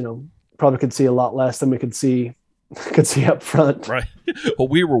was, probably could see a lot less than we could see up front. Right. Well,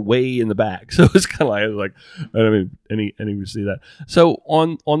 we were way in the back, so it's kind of like I don't mean any would see that. So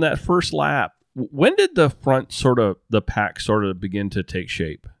on that first lap, when did the pack sort of begin to take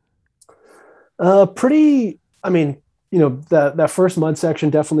shape? I mean, that first mud section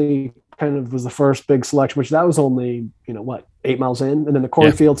definitely kind of was the first big selection, which that was only, 8 miles in, and then the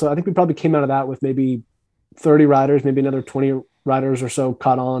cornfield. Yeah. So I think we probably came out of that with maybe 30 riders, maybe another 20 riders or so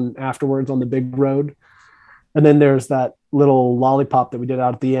caught on afterwards on the big road. And then there's that little lollipop that we did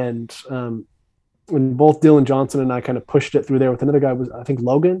out at the end. When both Dylan Johnson and I kind of pushed it through there with another guy, was I think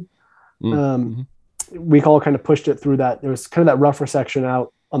Logan. Mm-hmm. We all kind of pushed it through that. There was kind of that rougher section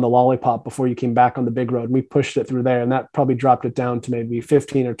out on the lollipop before you came back on the big road. And we pushed it through there, and that probably dropped it down to maybe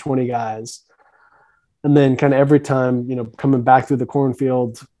 15 or 20 guys. And then kind of every time, coming back through the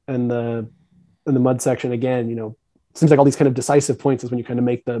cornfield and the mud section again, it seems like all these kind of decisive points is when you kind of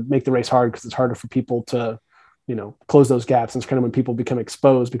make the race hard, because it's harder for people to, close those gaps. And it's kind of when people become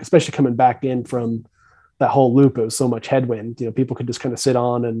exposed, because especially coming back in from that whole loop, it was so much headwind, people could just kind of sit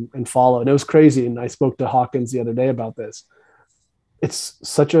on and follow. And it was crazy. And I spoke to Hawkins the other day about this. It's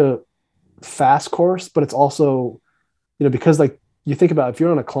such a fast course, but it's also, because like you think about if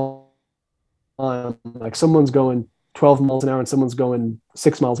you're on a climb, like someone's going 12 miles an hour and someone's going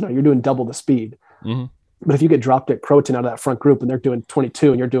 6 miles an hour, you're doing double the speed. Mm-hmm. But if you get dropped at Croton out of that front group and they're doing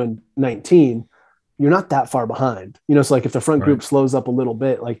 22 and you're doing 19, you're not that far behind. So like if the front group slows up a little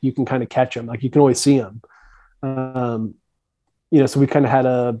bit, like you can kind of catch them, like you can always see them. So we kind of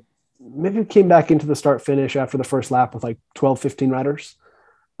had maybe we came back into the start finish after the first lap with like 12, 15 riders.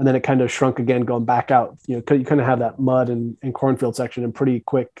 And then it kind of shrunk again, going back out. You kind of have that mud and cornfield section in pretty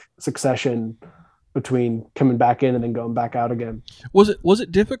quick succession between coming back in and then going back out again. Was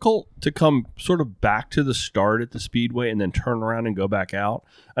it difficult to come sort of back to the start at the speedway and then turn around and go back out?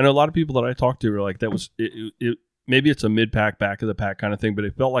 I know a lot of people that I talked to were like, that was it maybe it's a mid-pack, back of the pack kind of thing, but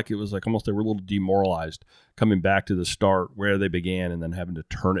it felt like it was like almost they were a little demoralized coming back to the start where they began and then having to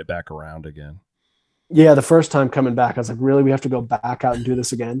turn it back around again. Yeah, the first time coming back, I was like, really, we have to go back out and do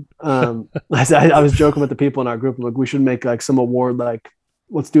this again? I was joking with the people in our group, like, we should make like some award, like,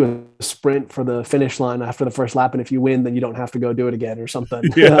 let's do a sprint for the finish line after the first lap, and if you win, then you don't have to go do it again or something.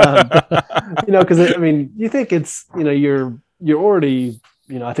 Yeah. Because I mean, you think it's, you're already,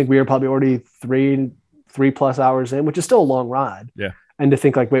 I think we were probably already 3+ hours in, which is still a long ride. Yeah. And to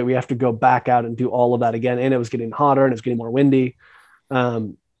think like, wait, we have to go back out and do all of that again. And it was getting hotter and it was getting more windy. Yeah.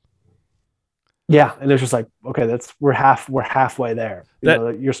 And it's just like, okay, we're halfway there.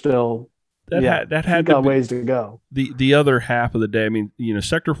 You're still, that had got ways to go. The other half of the day, I mean,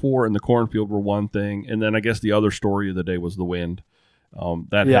 Sector 4 and the cornfield were one thing. And then I guess the other story of the day was the wind.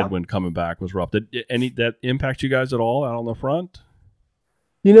 Headwind coming back was rough. Did that impact you guys at all out on the front?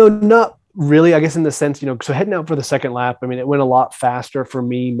 Not really, I guess, in the sense, so heading out for the second lap, I mean, it went a lot faster for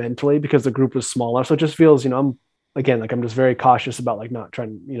me mentally because the group was smaller. So it just feels, I'm just very cautious about like not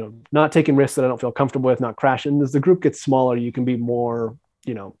trying, not taking risks that I don't feel comfortable with, not crashing. As the group gets smaller, you can be more,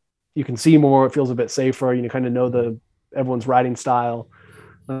 you can see more. It feels a bit safer. You kind of know everyone's riding style.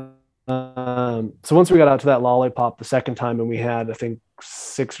 So once we got out to that lollipop the second time and we had, I think,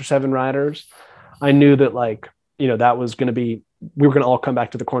 6 or 7 riders, I knew that like, that was going to be, we were going to all come back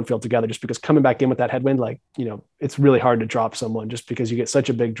to the cornfield together, just because coming back in with that headwind, like, it's really hard to drop someone just because you get such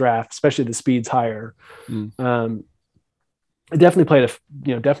a big draft, especially the speed's higher. It definitely played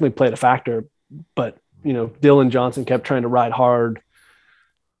a factor, but, Dylan Johnson kept trying to ride hard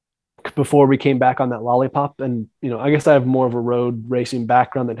before we came back on that lollipop. And, I guess I have more of a road racing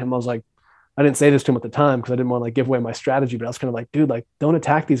background than him. I was like, I didn't say this to him at the time because I didn't want to like give away my strategy, but I was kind of like, dude, like, don't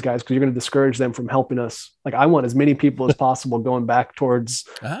attack these guys because you're going to discourage them from helping us. Like, I want as many people as possible going back towards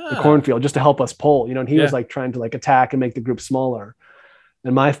the cornfield just to help us pull, and he was like trying to like attack and make the group smaller.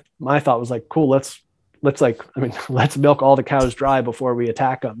 And my thought was like, cool, let's milk all the cows dry before we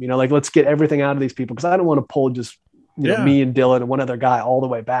attack them. Like, let's get everything out of these people because I don't want to pull just me and Dylan and one other guy all the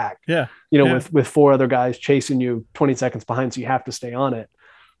way back. With 4 other guys chasing you 20 seconds behind, so you have to stay on it.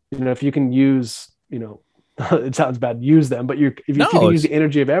 If you can use, it sounds bad, use them, but if you can use the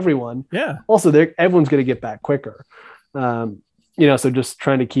energy of everyone, also everyone's going to get back quicker. So just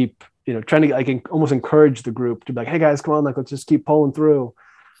trying to keep, trying to like almost encourage the group to be like, hey guys, come on, like, let's just keep pulling through.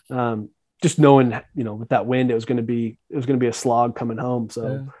 Just knowing, with that wind, it was going to be a slog coming home.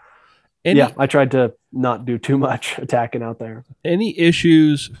 So I tried to not do too much attacking out there. Any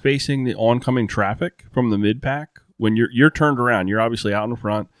issues facing the oncoming traffic from the mid pack when you're turned around? You're obviously out in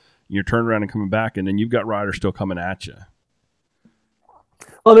front. You're turned around and coming back, and then you've got riders still coming at you.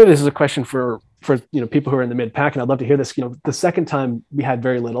 Well, maybe this is a question for people who are in the mid pack, and I'd love to hear this. The second time we had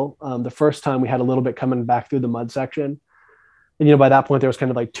very little. The first time we had a little bit coming back through the mud section, and by that point there was kind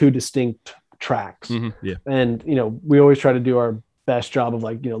of like 2 distinct tracks. And we always try to do our best job of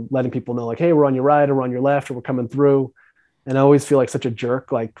like letting people know like, hey, we're on your right or we're on your left or we're coming through. And I always feel like such a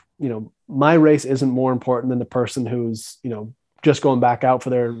jerk. Like my race isn't more important than the person who's just going back out for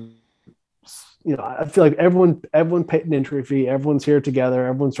their. I feel like everyone paid an entry fee. Everyone's here together.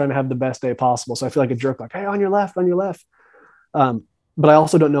 Everyone's trying to have the best day possible. So I feel like a jerk, like, hey, on your left. But I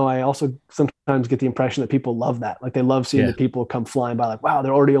also don't know. I also sometimes get the impression that people love that. Like they love seeing the people come flying by like, wow,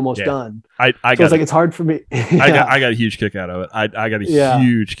 they're already almost done. It's hard for me. I got a huge kick out of it. I got a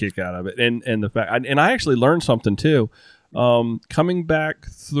huge kick out of it. And the fact, and I actually learned something too. Coming back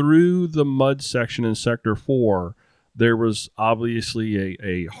through the mud section in Sector 4, there was obviously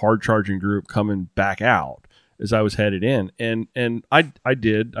a hard charging group coming back out as I was headed in. And I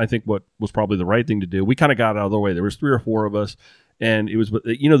did, I think, what was probably the right thing to do. We kind of got out of the way. There was 3 or 4 of us, and it was,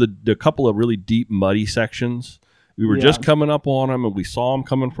 the couple of really deep, muddy sections. We were just coming up on them, and we saw them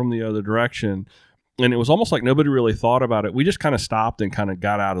coming from the other direction. And it was almost like nobody really thought about it. We just kind of stopped and kind of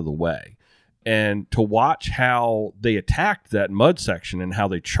got out of the way. And to watch how they attacked that mud section and how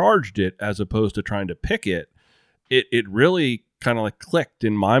they charged it as opposed to trying to pick it, it really kind of like clicked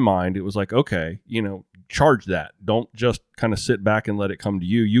in my mind. It was like, okay, charge that. Don't just kind of sit back and let it come to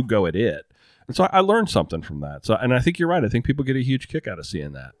you. You go at it. And so I learned something from that. So, and I think you're right. I think people get a huge kick out of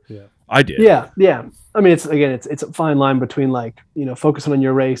seeing that. Yeah, I did. Yeah. I mean, it's a fine line between like, focusing on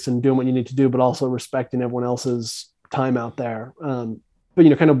your race and doing what you need to do, but also respecting everyone else's time out there.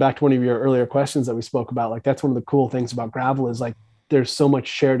 But, kind of back to one of your earlier questions that we spoke about, like that's one of the cool things about gravel is like, there's so much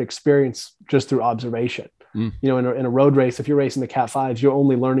shared experience just through observation. In a road race, if you're racing the Cat 5s, you're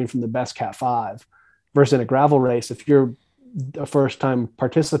only learning from the best Cat 5 versus in a gravel race. If you're a first time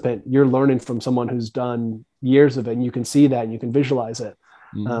participant, you're learning from someone who's done years of it, and you can see that and you can visualize it.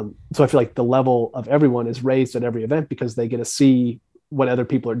 So I feel like the level of everyone is raised at every event because they get to see what other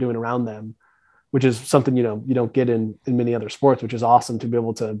people are doing around them, which is something, you don't get in many other sports, which is awesome to be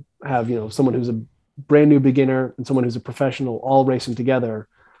able to have, someone who's a brand new beginner and someone who's a professional all racing together.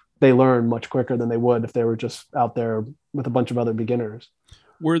 They learn much quicker than they would if they were just out there with a bunch of other beginners.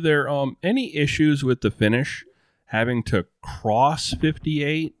 Were there any issues with the finish having to cross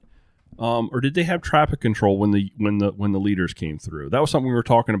 58, or did they have traffic control when the leaders came through? That was something we were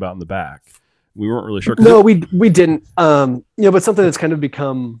talking about in the back. We weren't really sure. No, we didn't. But something that's kind of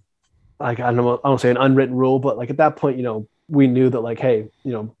become like, I don't say an unwritten rule, but like at that point, we knew that like, hey,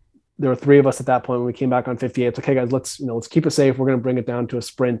 there were 3 of us at that point when we came back on 58. It's like, hey guys, let's keep it safe. We're going to bring it down to a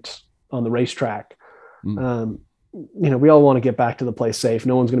sprint on the racetrack. We all want to get back to the place safe.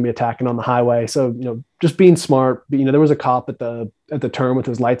 No one's going to be attacking on the highway. So, just being smart, there was a cop at the turn with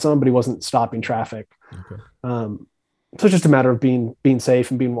his lights on, but he wasn't stopping traffic. Okay. So it's just a matter of being safe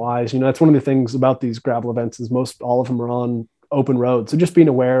and being wise. That's one of the things about these gravel events is all of them are on open roads. So just being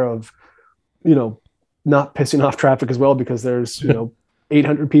aware of, not pissing off traffic as well, because there's,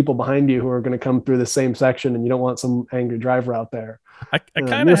 800 people behind you who are going to come through the same section, and you don't want some angry driver out there. I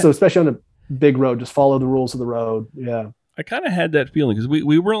kind of so especially on a big road, just follow the rules of the road. Yeah. I kind of had that feeling because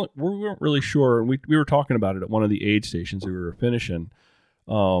we weren't really sure, and we were talking about it at one of the aid stations we were finishing,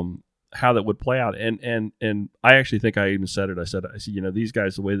 how that would play out. And I actually think I even said it. I said, these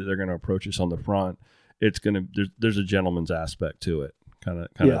guys, the way that they're going to approach us on the front, it's going to, there's a gentleman's aspect to it kind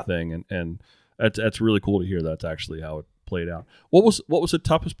of thing. And that's really cool to hear. That's actually how it played out. What was the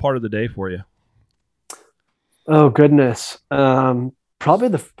toughest part of the day for you? Oh goodness. Probably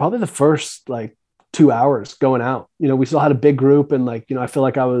the first like 2 hours going out. We still had a big group, and I feel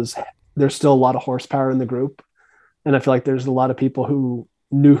like there's still a lot of horsepower in the group, and I feel like there's a lot of people who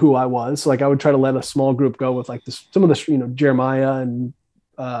knew who I was. So like I would try to let a small group go with like some of the Jeremiah and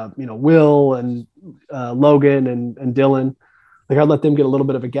Will and Logan and Dylan. Like I'd let them get a little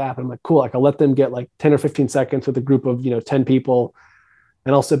bit of a gap. I'm like, cool. Like I'll let them get like 10 or 15 seconds with a group of 10 people,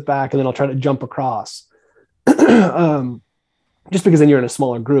 and I'll sit back and then I'll try to jump across. Just because then you're in a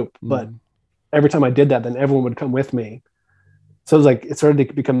smaller group. But every time I did that, then everyone would come with me. So it was like, it started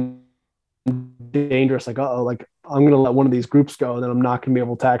to become dangerous. Like, like I'm going to let one of these groups go, and then I'm not going to be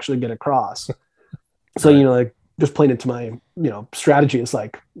able to actually get across. So, like just playing into my, strategy is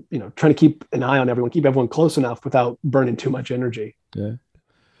like, trying to keep an eye on everyone, keep everyone close enough without burning too much energy. Yeah.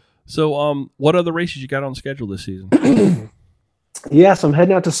 So, what other races you got on schedule this season? Yeah, so I'm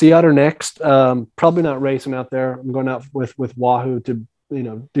heading out to Sea Otter next. Probably not racing out there. I'm going out with Wahoo to,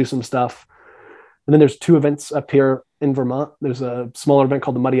 do some stuff. And then there's 2 events up here in Vermont. There's a smaller event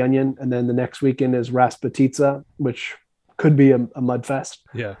called the Muddy Onion. And then the next weekend is Rasputitsa, which could be a mud fest.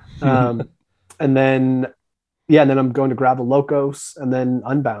 Yeah. And then I'm going to Gravel Locos and then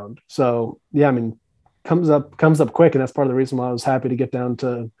Unbound. So yeah, I mean, comes up quick. And that's part of the reason why I was happy to get down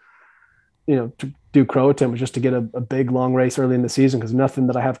to, to do Croatan, was just to get a big long race early in the season, because nothing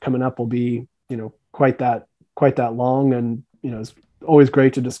that I have coming up will be, quite that long. And, it's always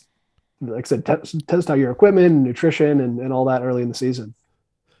great to just, like I said, test out your equipment and nutrition and all that early in the season.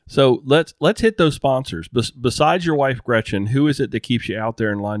 So let's hit those sponsors. Besides your wife, Gretchen, who is it that keeps you out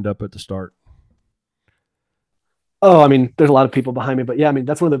there and lined up at the start? Oh, I mean, there's a lot of people behind me, but yeah, I mean,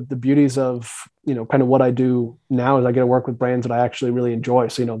 that's one of the beauties of, kind of what I do now is I get to work with brands that I actually really enjoy.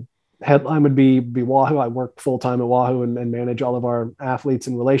 So, headline would be Wahoo. I work full-time at Wahoo and manage all of our athletes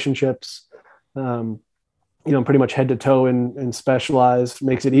and relationships. Pretty much head to toe in Specialized.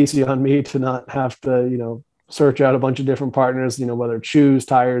 Makes it easy on me to not have to, search out a bunch of different partners, whether it's shoes,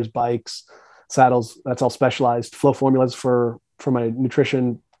 tires, bikes, saddles. That's all Specialized. Flow formulas for my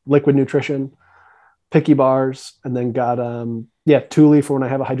nutrition, liquid nutrition, picky bars, and then got Thule for when I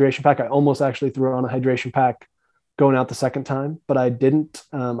have a hydration pack. I almost actually threw on a hydration pack going out the second time, but I didn't.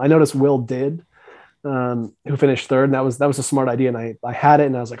 I noticed Will did, who finished third, and that was a smart idea. And I had it,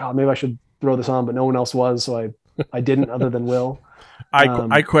 and I was like, oh, maybe I should throw this on, but no one else was, so I didn't, other than Will.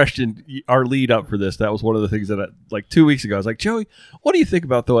 I questioned our lead up for this. That was one of the things that like 2 weeks ago, I was like, Joey, what do you think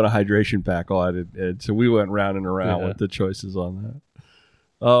about throwing a hydration pack on? And so we went round and around with the choices on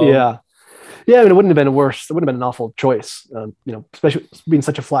that. Yeah, I mean, it wouldn't have been worse. It wouldn't have been an awful choice. Especially being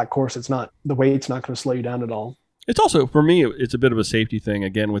such a flat course, the weight's not going to slow you down at all. It's also, for me, it's a bit of a safety thing,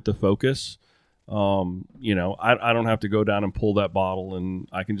 again, with the focus. I don't have to go down and pull that bottle, and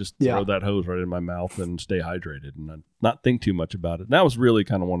I can just throw that hose right in my mouth and stay hydrated and not think too much about it. And that was really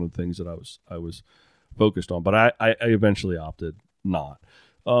kind of one of the things that I was focused on, but I eventually opted not.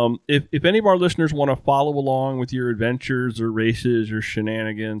 If any of our listeners want to follow along with your adventures or races or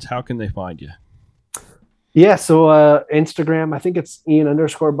shenanigans, how can they find you? Yeah, so Instagram, I think it's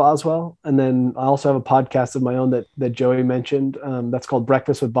Ian_Boswell. And then I also have a podcast of my own that Joey mentioned. That's called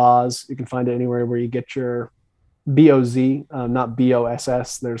Breakfast with Boz. You can find it anywhere where you get your BOZ, not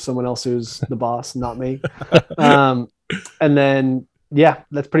BOSS. There's someone else who's the boss, not me. And then,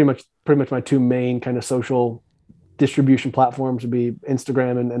 that's pretty much my 2 main kind of social distribution platforms would be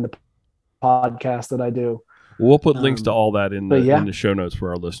Instagram and the podcast that I do. We'll put links to all that in but yeah. the show notes for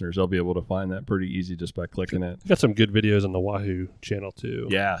our listeners. They'll be able to find that pretty easy just by clicking it. We got some good videos on the Wahoo channel too.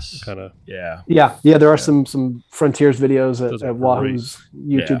 Yes. Kind of. Yeah. There are some Frontiers videos Those are at Wahoo's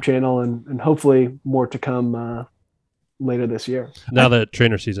YouTube Yeah. channel, and hopefully more to come later this year. Now that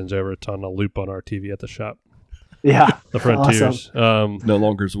trainer season's over, it's on a loop on our TV at the shop. Yeah, The Frontiers. Awesome. No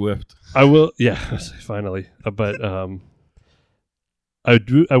longer Zwift. I will. Yeah, finally. But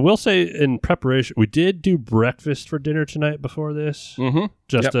I will say in preparation, we did do breakfast for dinner tonight before this, Mm-hmm.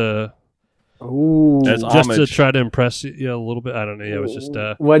 just to Ooh. As just to homage. try to impress you a little bit. I don't know. Yeah, it was just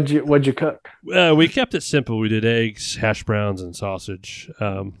What'd you cook? we kept it simple. We did eggs, hash browns, and sausage.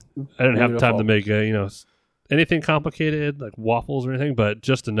 I didn't have time to make anything complicated like waffles or anything, but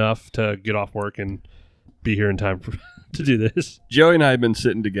just enough to get off work and be here in time to do this. Joey and I have been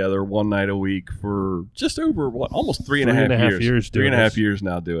sitting together one night a week for just over almost three and a half years. 3.5 years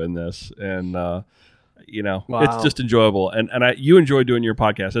now doing this, and Wow. it's just enjoyable. And you enjoy doing your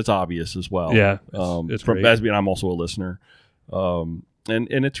podcast. It's obvious as well. Yeah, it's great. from Besby, and I'm also a listener. And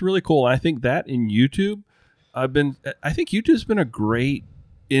it's really cool. And I think that in YouTube, I think YouTube's been a great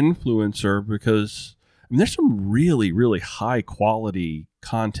influencer because there's some really, really high quality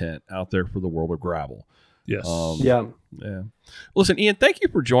content out there for the world of gravel. Yes. Yeah. Yeah. Listen, Ian, thank you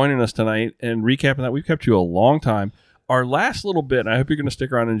for joining us tonight and recapping that. We've kept you a long time. Our last little bit, and I hope you're going to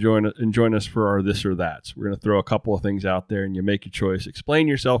stick around and join us for our this or that's. We're going to throw a couple of things out there, and you make your choice. Explain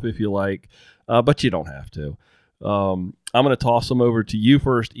yourself if you like, but you don't have to. I'm going to toss them over to you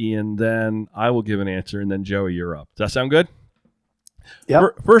first, Ian. Then I will give an answer, and then Joey, you're up. Does that sound good? Yeah.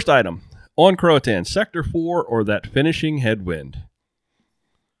 First item on Croatan, Sector 4 or that finishing headwind?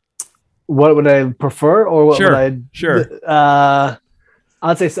 What would I prefer, or what Sure, would I? sure.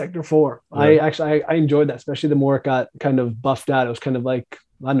 I'd say Sector 4. Yeah. I enjoyed that, especially the more it got kind of buffed out. It was kind of like,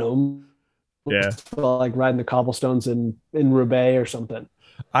 I don't know, Yeah. like riding the cobblestones in Roubaix or something.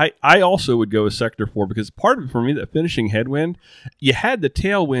 I also would go with Sector 4 because part of it for me, that finishing headwind, you had the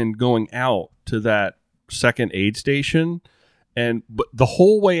tailwind going out to that second aid station. But the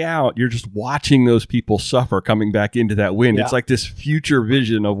whole way out, you're just watching those people suffer coming back into that wind. Yeah. It's like this future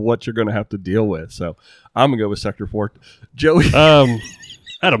vision of what you're going to have to deal with. So I'm going to go with Sector 4. Joey? I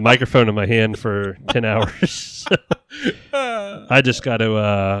had a microphone in my hand for 10 hours. I just got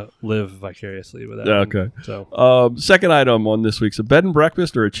to live vicariously with that. Okay. So Second item on this week's a bed and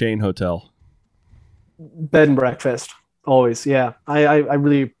breakfast or a chain hotel? Bed and breakfast. Always, yeah. I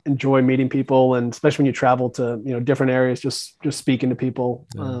really enjoy meeting people, and especially when you travel to different areas, just speaking to people.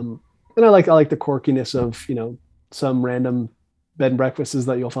 Yeah. And I like the quirkiness of some random bed and breakfasts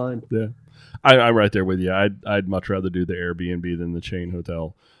that you'll find. Yeah, I'm right there with you. I'd much rather do the Airbnb than the chain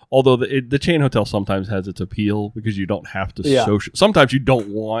hotel. Although the chain hotel sometimes has its appeal because you don't have to social. Sometimes you don't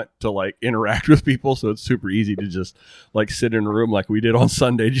want to like interact with people, so it's super easy to just like sit in a room like we did on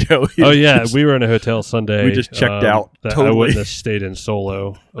Sunday, Joey. oh yeah, we were in a hotel Sunday. We just checked out. That Totally. I wouldn't have stayed in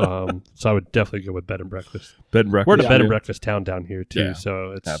solo. So I would definitely go with bed and breakfast. Bed and breakfast. We're in a Yeah. bed and breakfast town down here too, Yeah.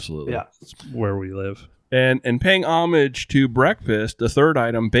 so it's Absolutely. Yeah. where we live. And paying homage to breakfast, the third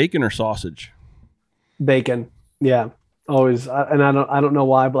item, bacon or sausage? Bacon, yeah. Always, and I don't know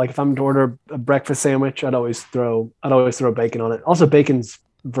why, but like if I'm to order a breakfast sandwich, I'd always throw bacon on it. Also, bacon's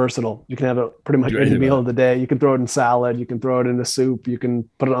versatile. You can have it pretty much Do any anything meal with of the day. You can throw it in salad. You can throw it in a soup. You can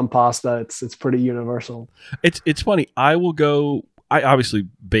put it on pasta. It's pretty universal. It's funny. I will go. I obviously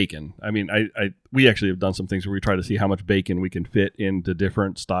bacon. I mean, we actually have done some things where we try to see how much bacon we can fit into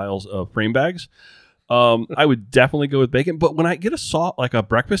different styles of frame bags. I would definitely go with bacon, but when I get a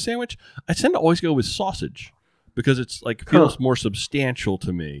breakfast sandwich, I tend to always go with sausage because it's like feels more substantial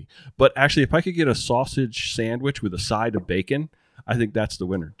to me. But actually, if I could get a sausage sandwich with a side of bacon, I think that's the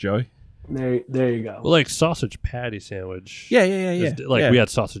winner. Joey? There you go. Well, like sausage patty sandwich. Yeah. We had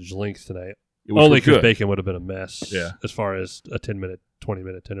sausage links tonight. It was Only good. because bacon would have been a mess. Yeah. As far as a 10-minute,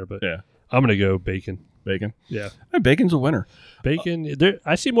 20-minute dinner, but Yeah. I'm gonna go bacon. Bacon. Yeah. Hey, bacon's a winner. Bacon.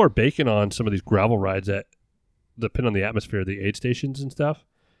 I see more bacon on some of these gravel rides that depend on the atmosphere of the aid stations and stuff.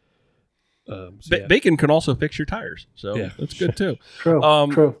 Yeah. Bacon can also fix your tires, so Yeah. that's good too. True.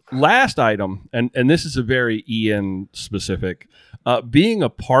 True. Last item, and this is a very Ian specific, being a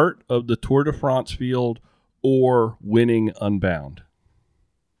part of the Tour de France field or winning Unbound.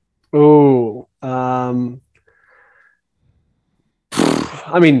 Oh,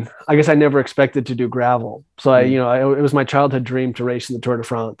 I mean, I guess I never expected to do gravel. So it was my childhood dream to race in the Tour de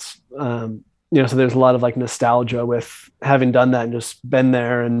France. So there's a lot of like nostalgia with having done that and just been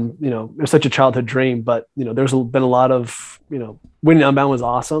there. And, it was such a childhood dream, but there's been a lot of, winning Unbound was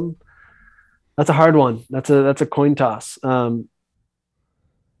awesome. That's a hard one. That's a coin toss.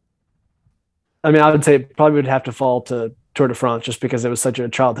 I mean, I would say it probably would have to fall to Tour de France just because it was such a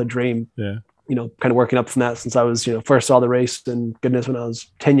childhood dream. Yeah. Kind of working up from that since I was, first saw the race, and goodness, when I was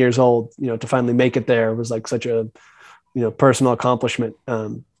 10 years old, to finally make it there was like such a, personal accomplishment.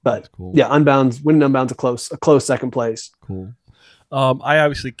 But cool. Yeah, winning Unbound's a close second place. Cool. I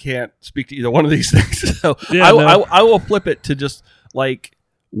obviously can't speak to either one of these things. So Yeah, I will flip it to just like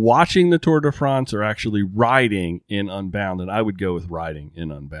watching the Tour de France or actually riding in Unbound. And I would go with riding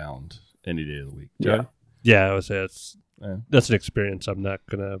in Unbound any day of the week. Joey? Yeah, I would say that's an experience I'm not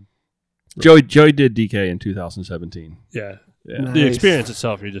going to. Joey did DK in 2017. Yeah. Nice. The experience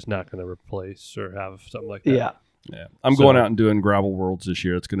itself, you're just not going to replace or have something like that. Yeah. I'm going out and doing Gravel Worlds this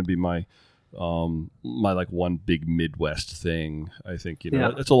year. It's going to be my like one big Midwest thing. I think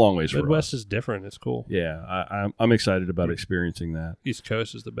it's a long ways. Midwest for us. is different. It's cool. Yeah, I'm excited about experiencing that. East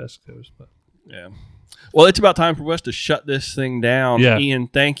Coast is the best coast, but yeah. Well, it's about time for Wes to shut this thing down. Yeah. Ian,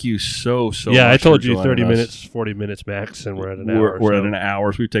 thank you so much. I told you for 30 joining us. minutes, 40 minutes max, and we're at an hour. We're at an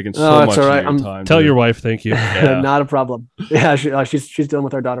hour. So we've taken so that's much all right. of your time. Tell your wife thank you. Yeah. Not a problem. Yeah, she's dealing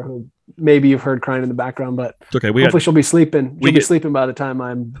with our daughter, who maybe you've heard crying in the background, but It's okay. hopefully she'll be sleeping. She'll be sleeping by the time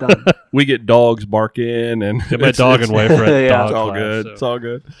I'm done. We get dogs barking, and My dog and wife are at Yeah. dog it's all class, good. so. It's all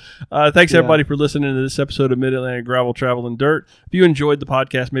good. Thanks everybody for listening to this episode of Mid-Atlantic Gravel, Travel, and Dirt. If you enjoyed the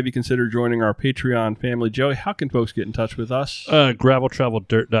podcast, maybe consider joining our Patreon family. Joey, how can folks get in touch with us?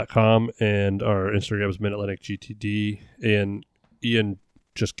 GravelTravelDirt.com, and our Instagram is MidAtlanticGTD, and Ian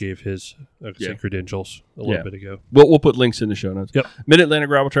just gave his credentials a little bit ago. We'll put links in the show notes. Yep. Mid-Atlantic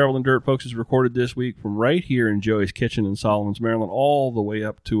Gravel, Travel, and Dirt, folks, is recorded this week from right here in Joey's kitchen in Solomons, Maryland, all the way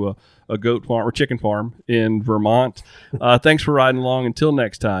up to a goat farm or chicken farm in Vermont. Thanks for riding along. Until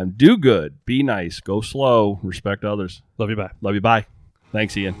next time, do good, be nice, go slow, respect others. Love you. Bye. Love you. Bye.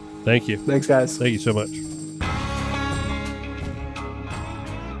 Thanks, Ian. Thank you. Thanks, guys. Thank you so much.